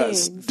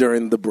discussed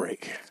during the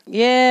break.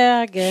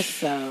 Yeah, I guess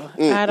so.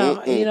 I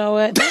don't. You know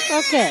what? That's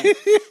okay.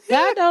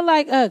 God don't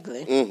like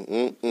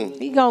ugly.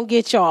 He gonna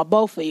get y'all,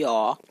 both of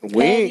y'all.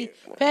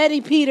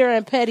 Petty Peter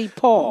and Petty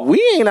Paul. We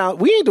ain't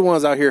the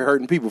ones out here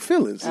hurting people's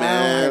feelings. I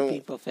don't hurt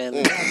people's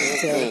feelings. I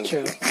just tell the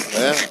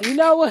truth. You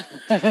know what?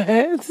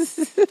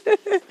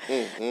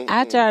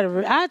 I try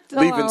to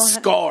leaving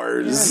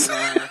scars.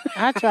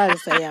 I try to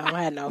say I don't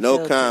have no.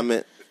 No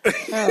comment.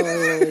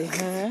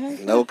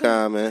 No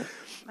comment.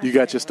 You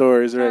got your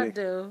stories ready?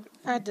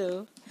 I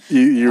do.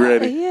 You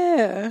ready?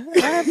 Yeah.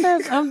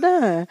 I'm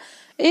done.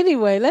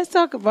 Anyway, let's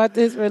talk about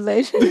this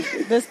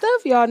relationship. The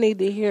stuff y'all need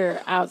to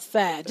hear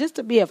outside, just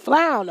to be a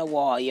fly on the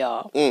wall,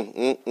 y'all.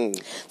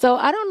 So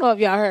I don't know if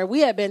y'all heard.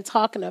 We had been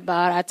talking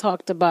about, I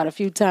talked about a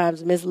few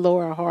times, Miss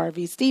Laura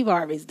Harvey, Steve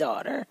Harvey's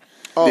daughter.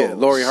 Yeah,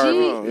 Lori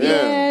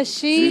Harvey.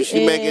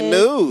 She making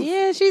news.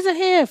 Yeah, she's a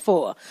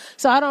handful.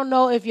 So I don't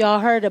know if y'all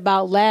heard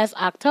about last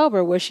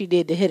October where she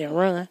did the hit and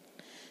run.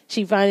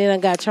 She finally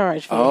done got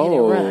charged for the hit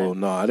and run. Oh,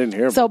 no, I didn't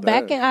hear about that. So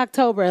back in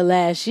October of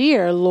last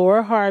year,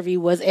 Laura Harvey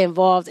was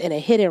involved in a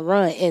hit and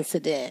run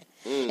incident.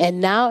 And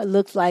now it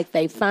looks like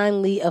they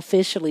finally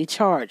officially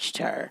charged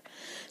her.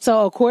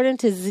 So according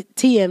to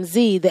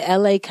TMZ, the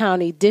L.A.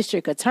 County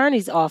District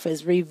Attorney's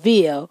Office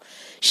revealed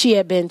she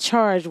had been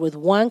charged with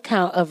one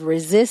count of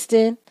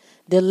resisting,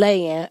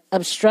 delaying,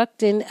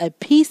 obstructing a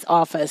peace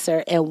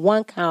officer, and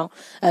one count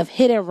of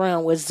hit and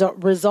run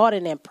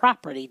resulting in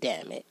property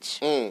damage.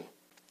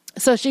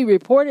 So she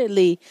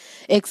reportedly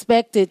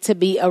expected to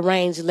be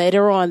arraigned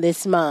later on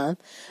this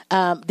month.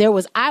 There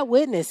was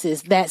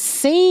eyewitnesses that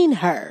seen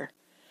her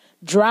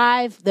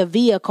drive the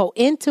vehicle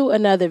into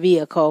another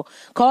vehicle,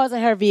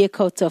 causing her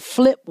vehicle to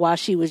flip while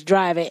she was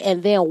driving,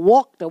 and then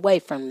walked away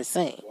from the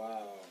scene.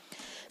 Wow.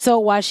 So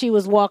while she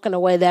was walking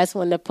away, that's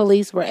when the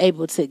police were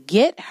able to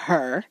get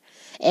her,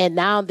 and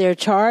now they're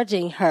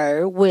charging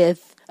her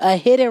with a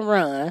hit and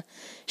run.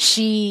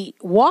 She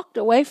walked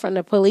away from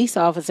the police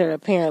officer,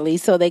 apparently,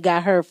 so they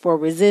got her for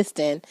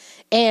resisting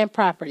and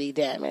property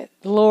damage.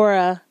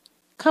 Laura,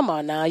 come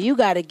on now. You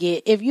got to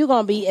if you're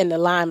going to be in the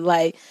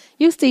limelight,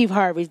 you Steve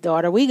Harvey's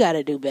daughter, we got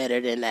to do better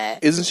than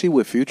that. Isn't she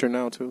with Future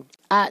now, too?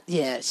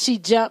 Yeah, she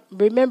jumped.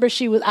 Remember,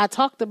 I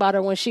talked about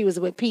her when she was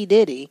with P.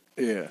 Diddy.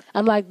 Yeah.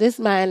 I'm like, this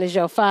man is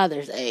your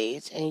father's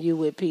age, and you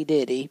with P.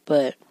 Diddy,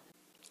 but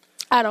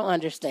I don't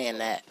understand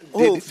that.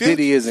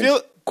 Diddy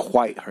isn't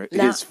quite her.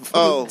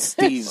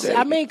 Steve's age.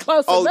 I mean,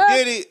 close enough. Oh,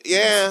 Diddy,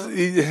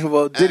 yeah.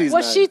 Well, Diddy's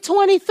Was she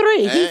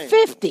 23? He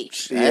 50.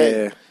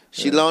 Yeah.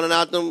 She loaning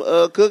out them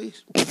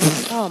cookies.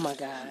 Oh, my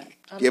God.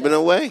 Giving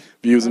away.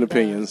 Views and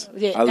opinions.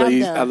 Yeah, I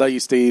love you,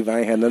 Steve. I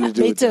ain't had nothing to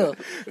do with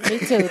that. Me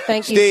too.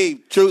 Thank you.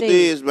 Steve, truth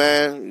is,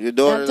 man, your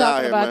daughter's out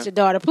I'm here, talking about your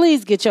daughter.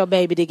 Please get your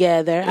baby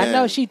together. Yeah. I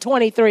know she's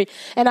 23,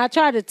 and I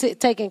try to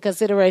take in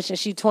consideration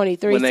she's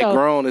 23. When they're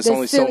grown, it's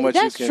only so much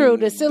that's you can true.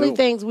 The silly do.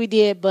 things we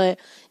did, but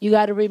you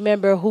got to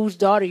remember whose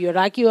daughter you're.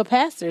 Like you a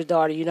pastor's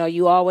daughter. You know,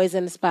 you always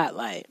in the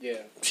spotlight. Yeah.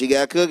 She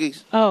got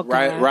cookies. Oh,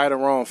 God. Right or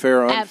wrong,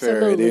 fair or unfair,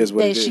 Absolutely. it is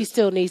what it is. She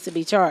still needs to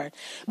be charged.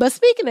 But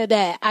speaking of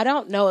that, I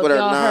don't know if With her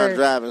y'all heard.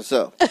 non-driving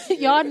self.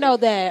 Y'all know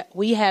that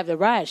we have the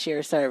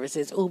rideshare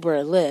services, Uber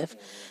and Lyft.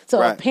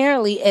 So Right.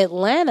 apparently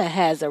Atlanta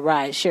has a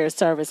rideshare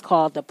service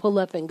called the Pull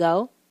Up and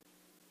Go.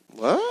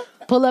 What?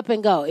 Pull Up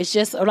and Go. It's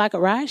just like a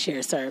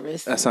rideshare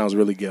service. That sounds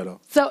really ghetto.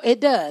 So it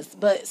does.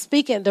 But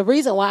the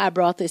reason why I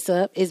brought this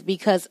up is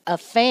because a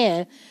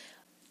fan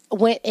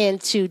went in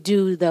to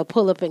do the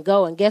Pull Up and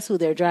Go, and guess who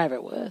their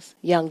driver was?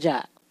 Young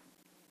Jock.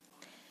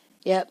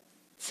 Yep.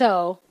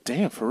 So,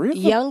 damn, for real?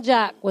 Young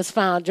Jock was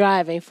found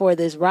driving for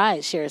this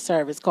rideshare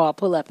service called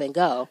Pull Up and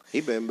Go. He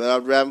been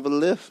better driving for the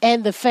Lyft.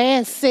 And the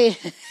fan said...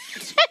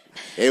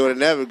 He would have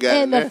never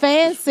gotten And the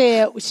fan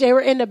said, they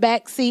were in the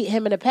back seat,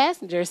 him and the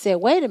passenger said,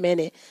 wait a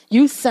minute,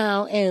 you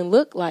sound and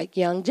look like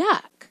Young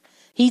Jock.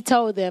 He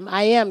told them,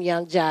 I am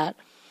Young Jock.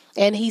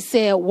 And he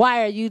said,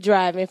 why are you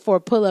driving for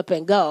Pull Up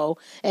and Go?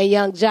 And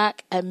Young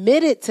Jock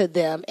admitted to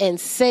them and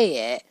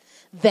said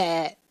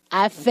that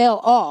I fell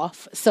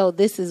off, so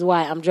this is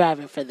why I'm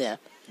driving for them.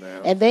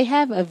 Wow. And they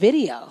have a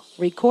video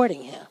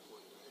recording him.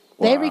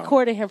 Wow. They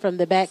recorded him from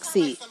the back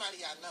seat.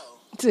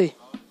 See.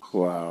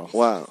 Wow.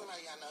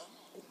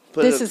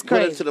 This is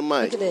crazy. Put it to the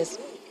mic. Look at this.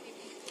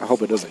 I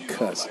hope it doesn't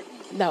cuss.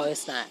 No,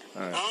 it's not.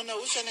 All right. I don't know.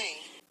 What's your name?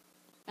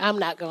 I'm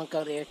not going to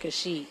go there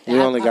because We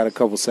only got a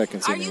couple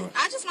seconds anyway.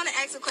 I just want to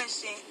ask a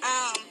question.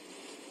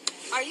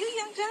 Are you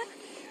Young Jock?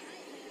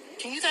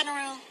 Can you turn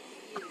around?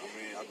 I mean,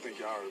 I think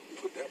y'all already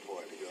put that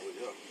part together,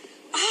 yeah.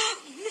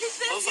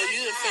 So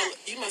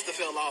you must have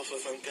fell off or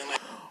something.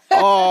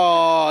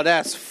 Oh,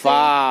 that's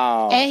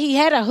foul. And he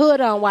had a hood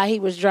on while he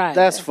was driving.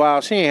 That's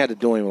foul. She ain't had to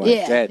do him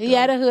like that. He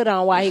had a hood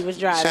on while he was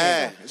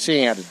driving. She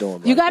ain't had to do him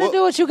like You got to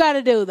do what you got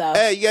to do, though.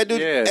 Hey, you got to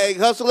do. Hey,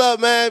 hustle up,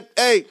 man.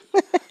 Hey,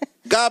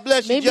 God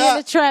bless you, Maybe Jock.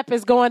 the trap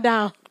is going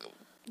down.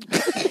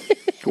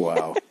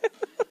 Wow.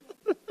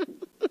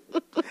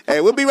 Hey,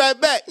 we'll be right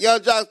back.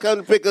 Young Jock's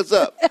coming to pick us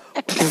up.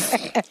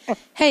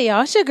 Hey,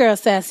 y'all, it's your girl,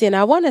 Sassy, and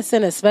I want to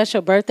send a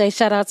special birthday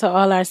shout out to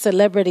all our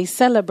celebrities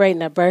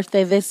celebrating a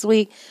birthday this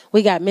week.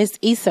 We got Miss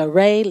Issa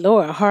Rae,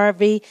 Laura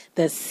Harvey,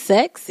 the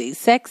sexy,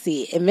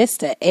 and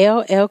Mr.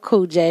 LL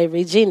Cool J,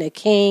 Regina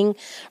King,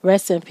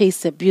 rest in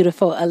peace to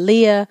beautiful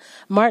Aaliyah,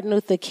 Martin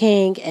Luther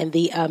King, and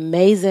the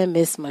amazing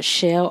Miss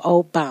Michelle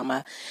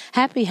Obama.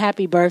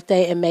 Happy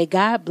birthday, and may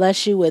God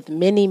bless you with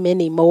many,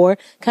 many more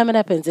coming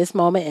up in this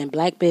moment in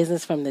Black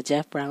Business from the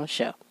Jeff Brown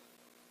Show.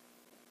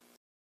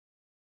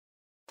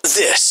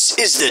 This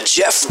is the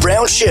Jeff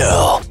Brown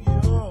Show.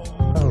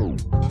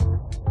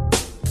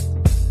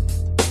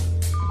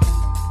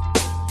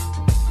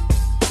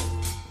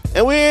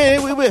 And we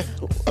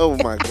oh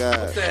my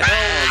God.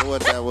 I don't know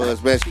what that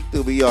was, man. She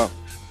threw me off.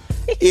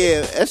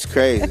 Yeah, that's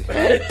crazy.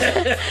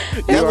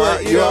 You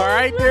all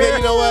right there? Man,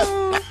 you know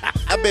what?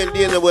 I've been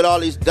dealing with all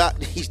these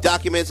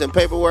documents and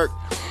paperwork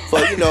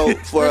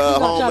for I'm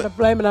trying to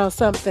blame it on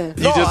something.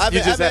 You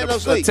just had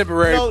a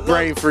temporary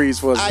brain freeze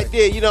for a second. I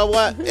did. You know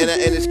what? And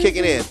it's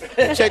kicking in.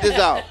 Check this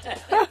out.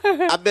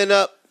 I've been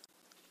up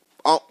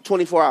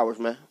 24 hours,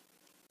 man.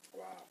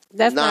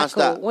 That's non-stop.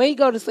 not cool. When you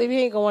go to sleep, you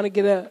ain't gonna want to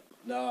get up.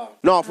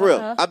 No, for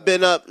real. I've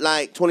been up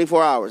like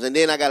 24 hours, and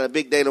then I got a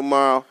big day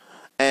tomorrow,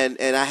 and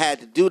I had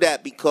to do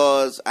that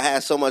because I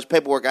had so much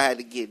paperwork I had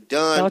to get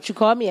done. Don't you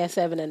call me at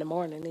 7 in the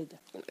morning either.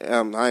 I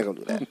ain't gonna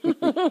do that.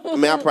 I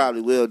mean, I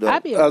probably will though. I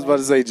was about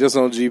to say just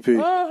on GP.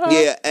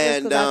 Yeah,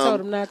 and I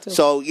told him not to.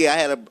 So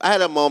yeah, I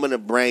had a moment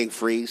of brain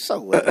freeze. So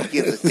what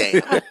gives a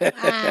damn?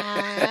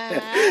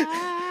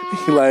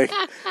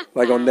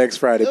 like on next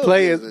Friday,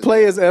 play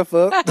his F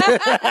up.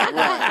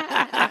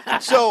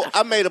 So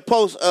I made a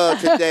post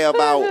today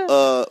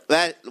about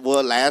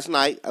last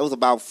night. It was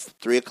about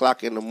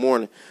 3:00 in the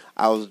morning.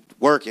 I was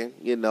working,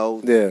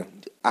 Yeah.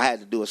 I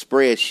had to do a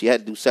spreadsheet. I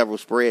had to do several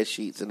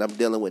spreadsheets, and I'm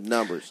dealing with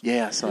numbers.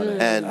 Yeah, I saw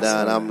that. And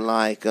I'm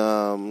like,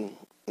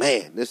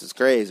 man, this is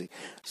crazy.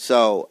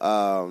 So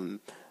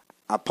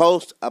I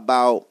post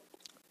about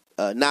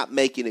not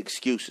making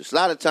excuses. A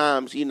lot of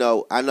times,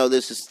 I know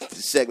this is the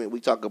segment we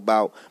talk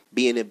about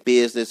being in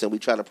business, and we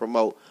try to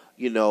promote,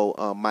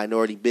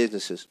 minority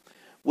businesses.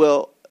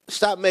 Well,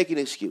 stop making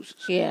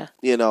excuses. Yeah.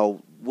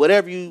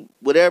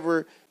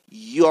 Whatever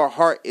your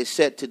heart is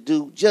set to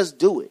do, just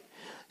do it.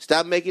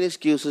 Stop making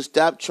excuses.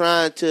 Stop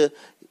trying to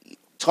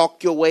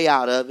talk your way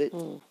out of it.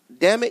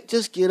 Damn it,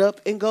 just get up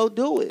and go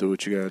do it. Do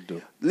what you gotta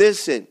do.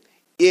 Listen,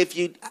 if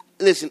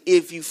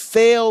you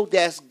fail,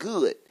 that's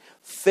good.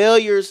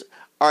 Failures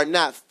are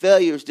not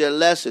failures, they're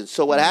lessons.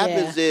 So what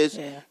happens is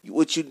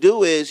what you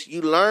do is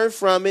you learn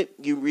from it,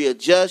 you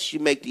readjust, you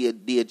make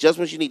the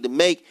adjustments you need to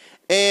make,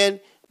 and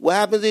what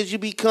happens is you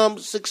become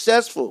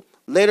successful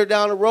later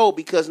down the road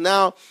because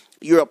now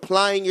you're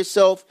applying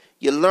yourself.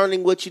 You're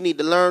learning what you need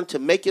to learn to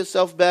make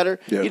yourself better.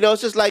 Yeah.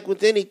 It's just like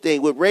with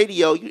anything. With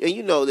radio, and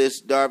you know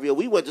this, Darville,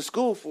 we went to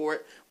school for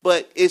it,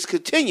 but it's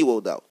continual,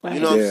 though. Right. You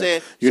know what I'm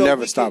saying? You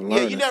never stop learning.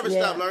 Yeah, you never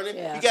stop learning.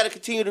 Yeah. You got to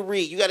continue to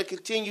read. You got to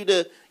continue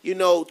to,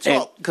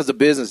 talk. Because the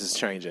business is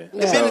changing. The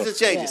business is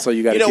changing. So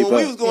you got to keep up.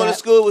 When we was going to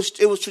school,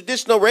 it was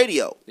traditional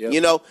radio.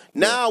 Yep.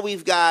 Now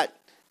we've got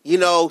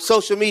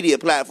social media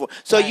platform.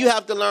 So you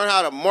have to learn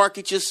how to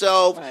market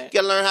yourself. Right. You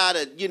got to learn how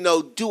to,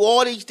 do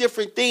all these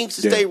different things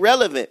to stay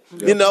relevant.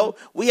 Yep.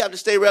 We have to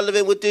stay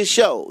relevant with this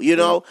show,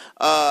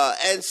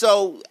 and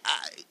so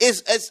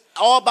it's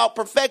all about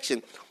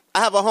perfection. I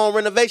have a home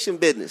renovation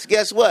business.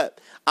 Guess what?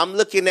 I'm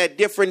looking at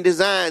different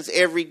designs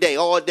every day,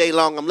 all day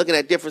long. I'm looking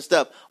at different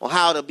stuff on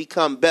how to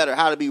become better,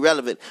 how to be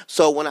relevant.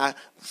 So when I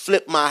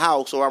flip my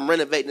house or I'm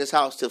renovating this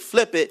house to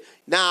flip it,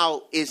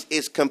 now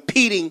it's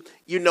competing,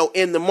 in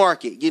the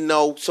market,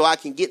 so I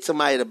can get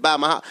somebody to buy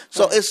my house.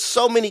 So it's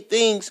so many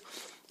things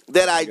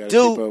that I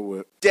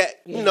do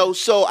that,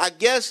 so I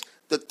guess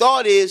the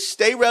thought is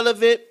stay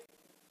relevant,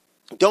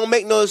 don't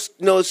make no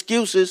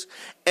excuses,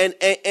 and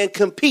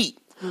compete.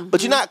 Mm-hmm.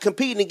 But you're not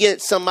competing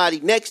against somebody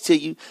next to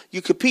you.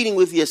 You're competing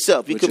with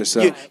yourself.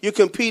 You're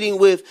competing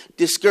with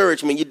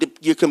discouragement.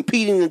 You're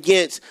competing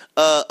against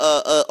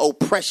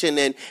oppression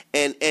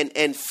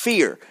and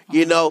fear.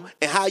 And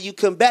how you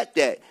combat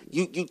that.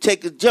 You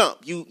take a jump.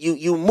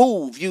 You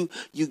move. You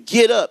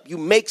get up. You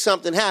make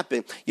something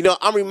happen.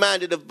 I'm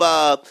reminded of.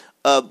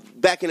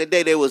 Back in the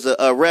day, there was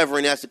a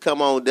reverend that has to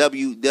come on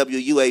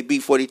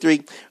WUAB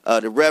 43,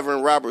 the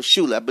Reverend Robert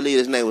Schuller. I believe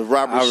his name was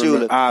Robert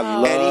Schuller.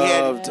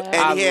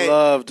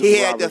 He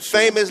had the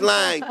famous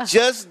line,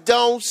 just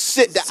don't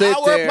sit, the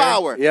hour there. of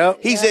power. Yep.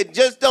 He said,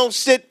 just don't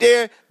sit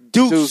there,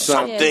 do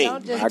something. Yeah,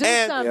 don't just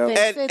do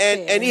something.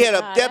 And he had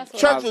that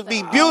church would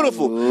be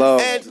beautiful.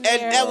 And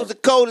that was the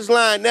coldest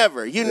line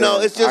ever.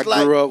 It's just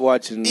I grew up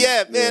watching.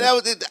 Yeah, man, that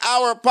was the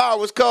hour of power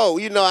was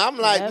cold. I'm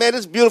like, man,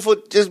 this beautiful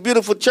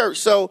church.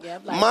 So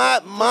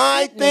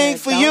my thing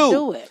for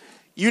you,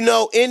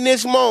 in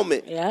this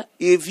moment,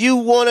 if you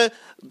want to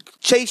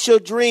chase your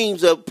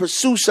dreams or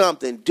pursue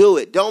something, do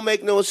it. Don't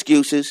make no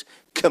excuses.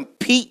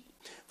 Compete.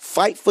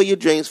 Fight for your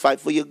dreams. Fight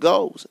for your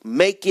goals.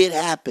 Make it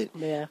happen.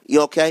 Yeah.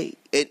 You okay?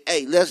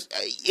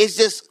 It's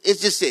just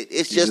it.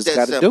 It's just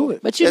that simple. Do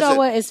it. But you know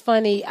what? It's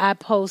funny. I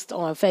post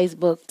on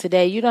Facebook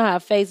today. You know how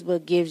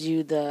Facebook gives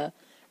you the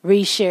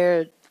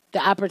reshare,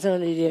 the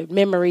opportunity to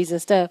memories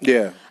and stuff?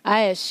 Yeah.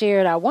 I had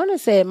shared, I want to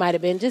say it might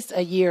have been just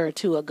a year or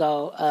two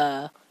ago,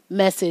 a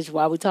message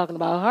while we're talking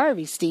about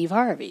Steve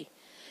Harvey.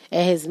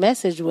 And his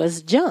message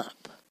was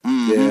jump.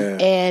 Mm-hmm. Yeah.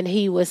 And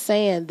he was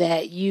saying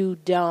that you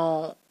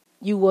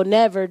will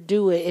never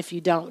do it if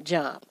you don't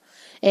jump.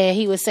 And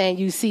he was saying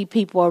you see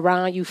people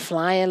around you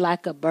flying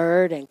like a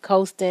bird and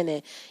coasting,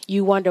 and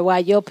you wonder why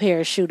your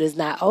parachute is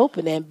not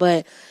opening.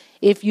 But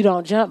if you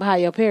don't jump, how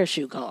your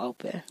parachute going to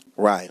open?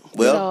 Right.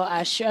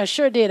 Well, so I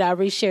sure did. I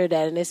reshared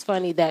that, and it's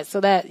funny that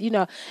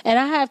and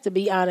I have to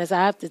be honest,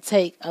 I have to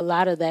take a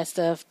lot of that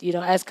stuff,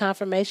 as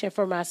confirmation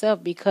for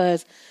myself,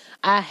 because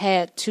I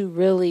had to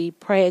really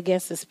pray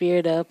against the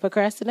spirit of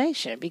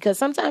procrastination, because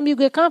sometimes you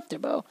get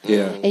comfortable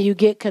and you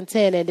get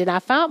content. And then I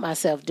found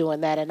myself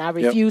doing that, and I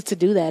refused to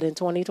do that in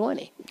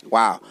 2020.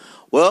 Wow.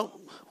 Well,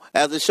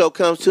 As the show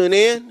comes to an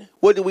end,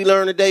 what did we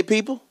learn today,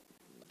 people?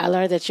 I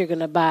learned that you're going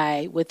to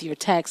buy, with your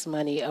tax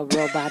money, a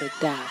robotic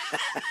dog.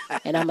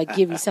 And I'm going to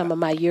give you some of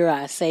my euro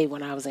I saved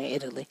when I was in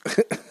Italy.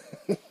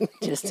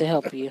 Just to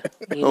help you.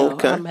 You know, I'm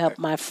going to help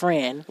my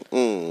friend.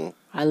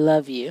 I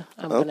love you.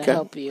 I'm going to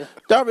help you.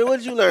 Darby, what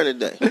did you learn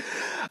today?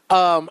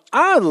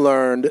 I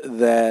learned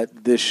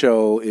that this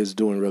show is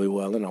doing really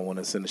well, and I want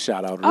to send a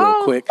shout out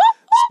real quick.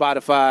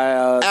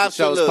 Spotify, the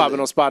show's popping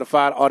on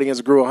Spotify. The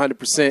audience grew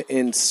 100%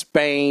 in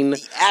Spain.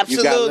 Absolutely.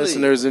 You got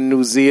listeners in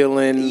New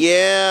Zealand.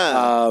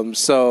 Yeah.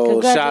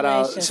 So shout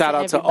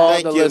out to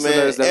all the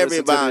listeners that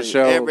listen to the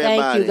show.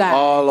 Thank you, guys.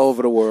 All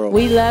over the world.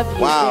 We love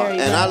you. Wow. Very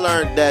And much. I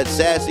learned that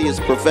Sassy is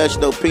a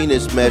professional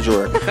penis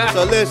measurer.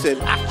 So listen,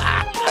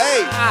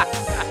 hey,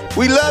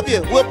 we love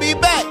you. We'll be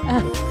back.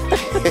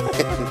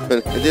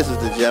 This is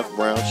the Jeff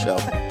Brown Show.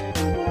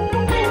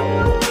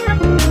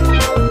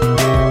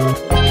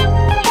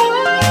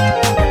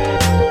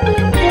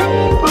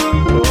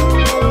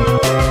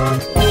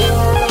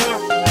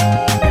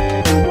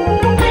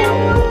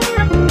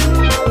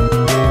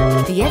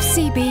 The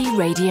FCB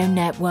Radio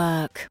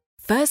Network.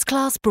 First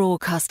class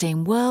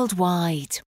broadcasting worldwide.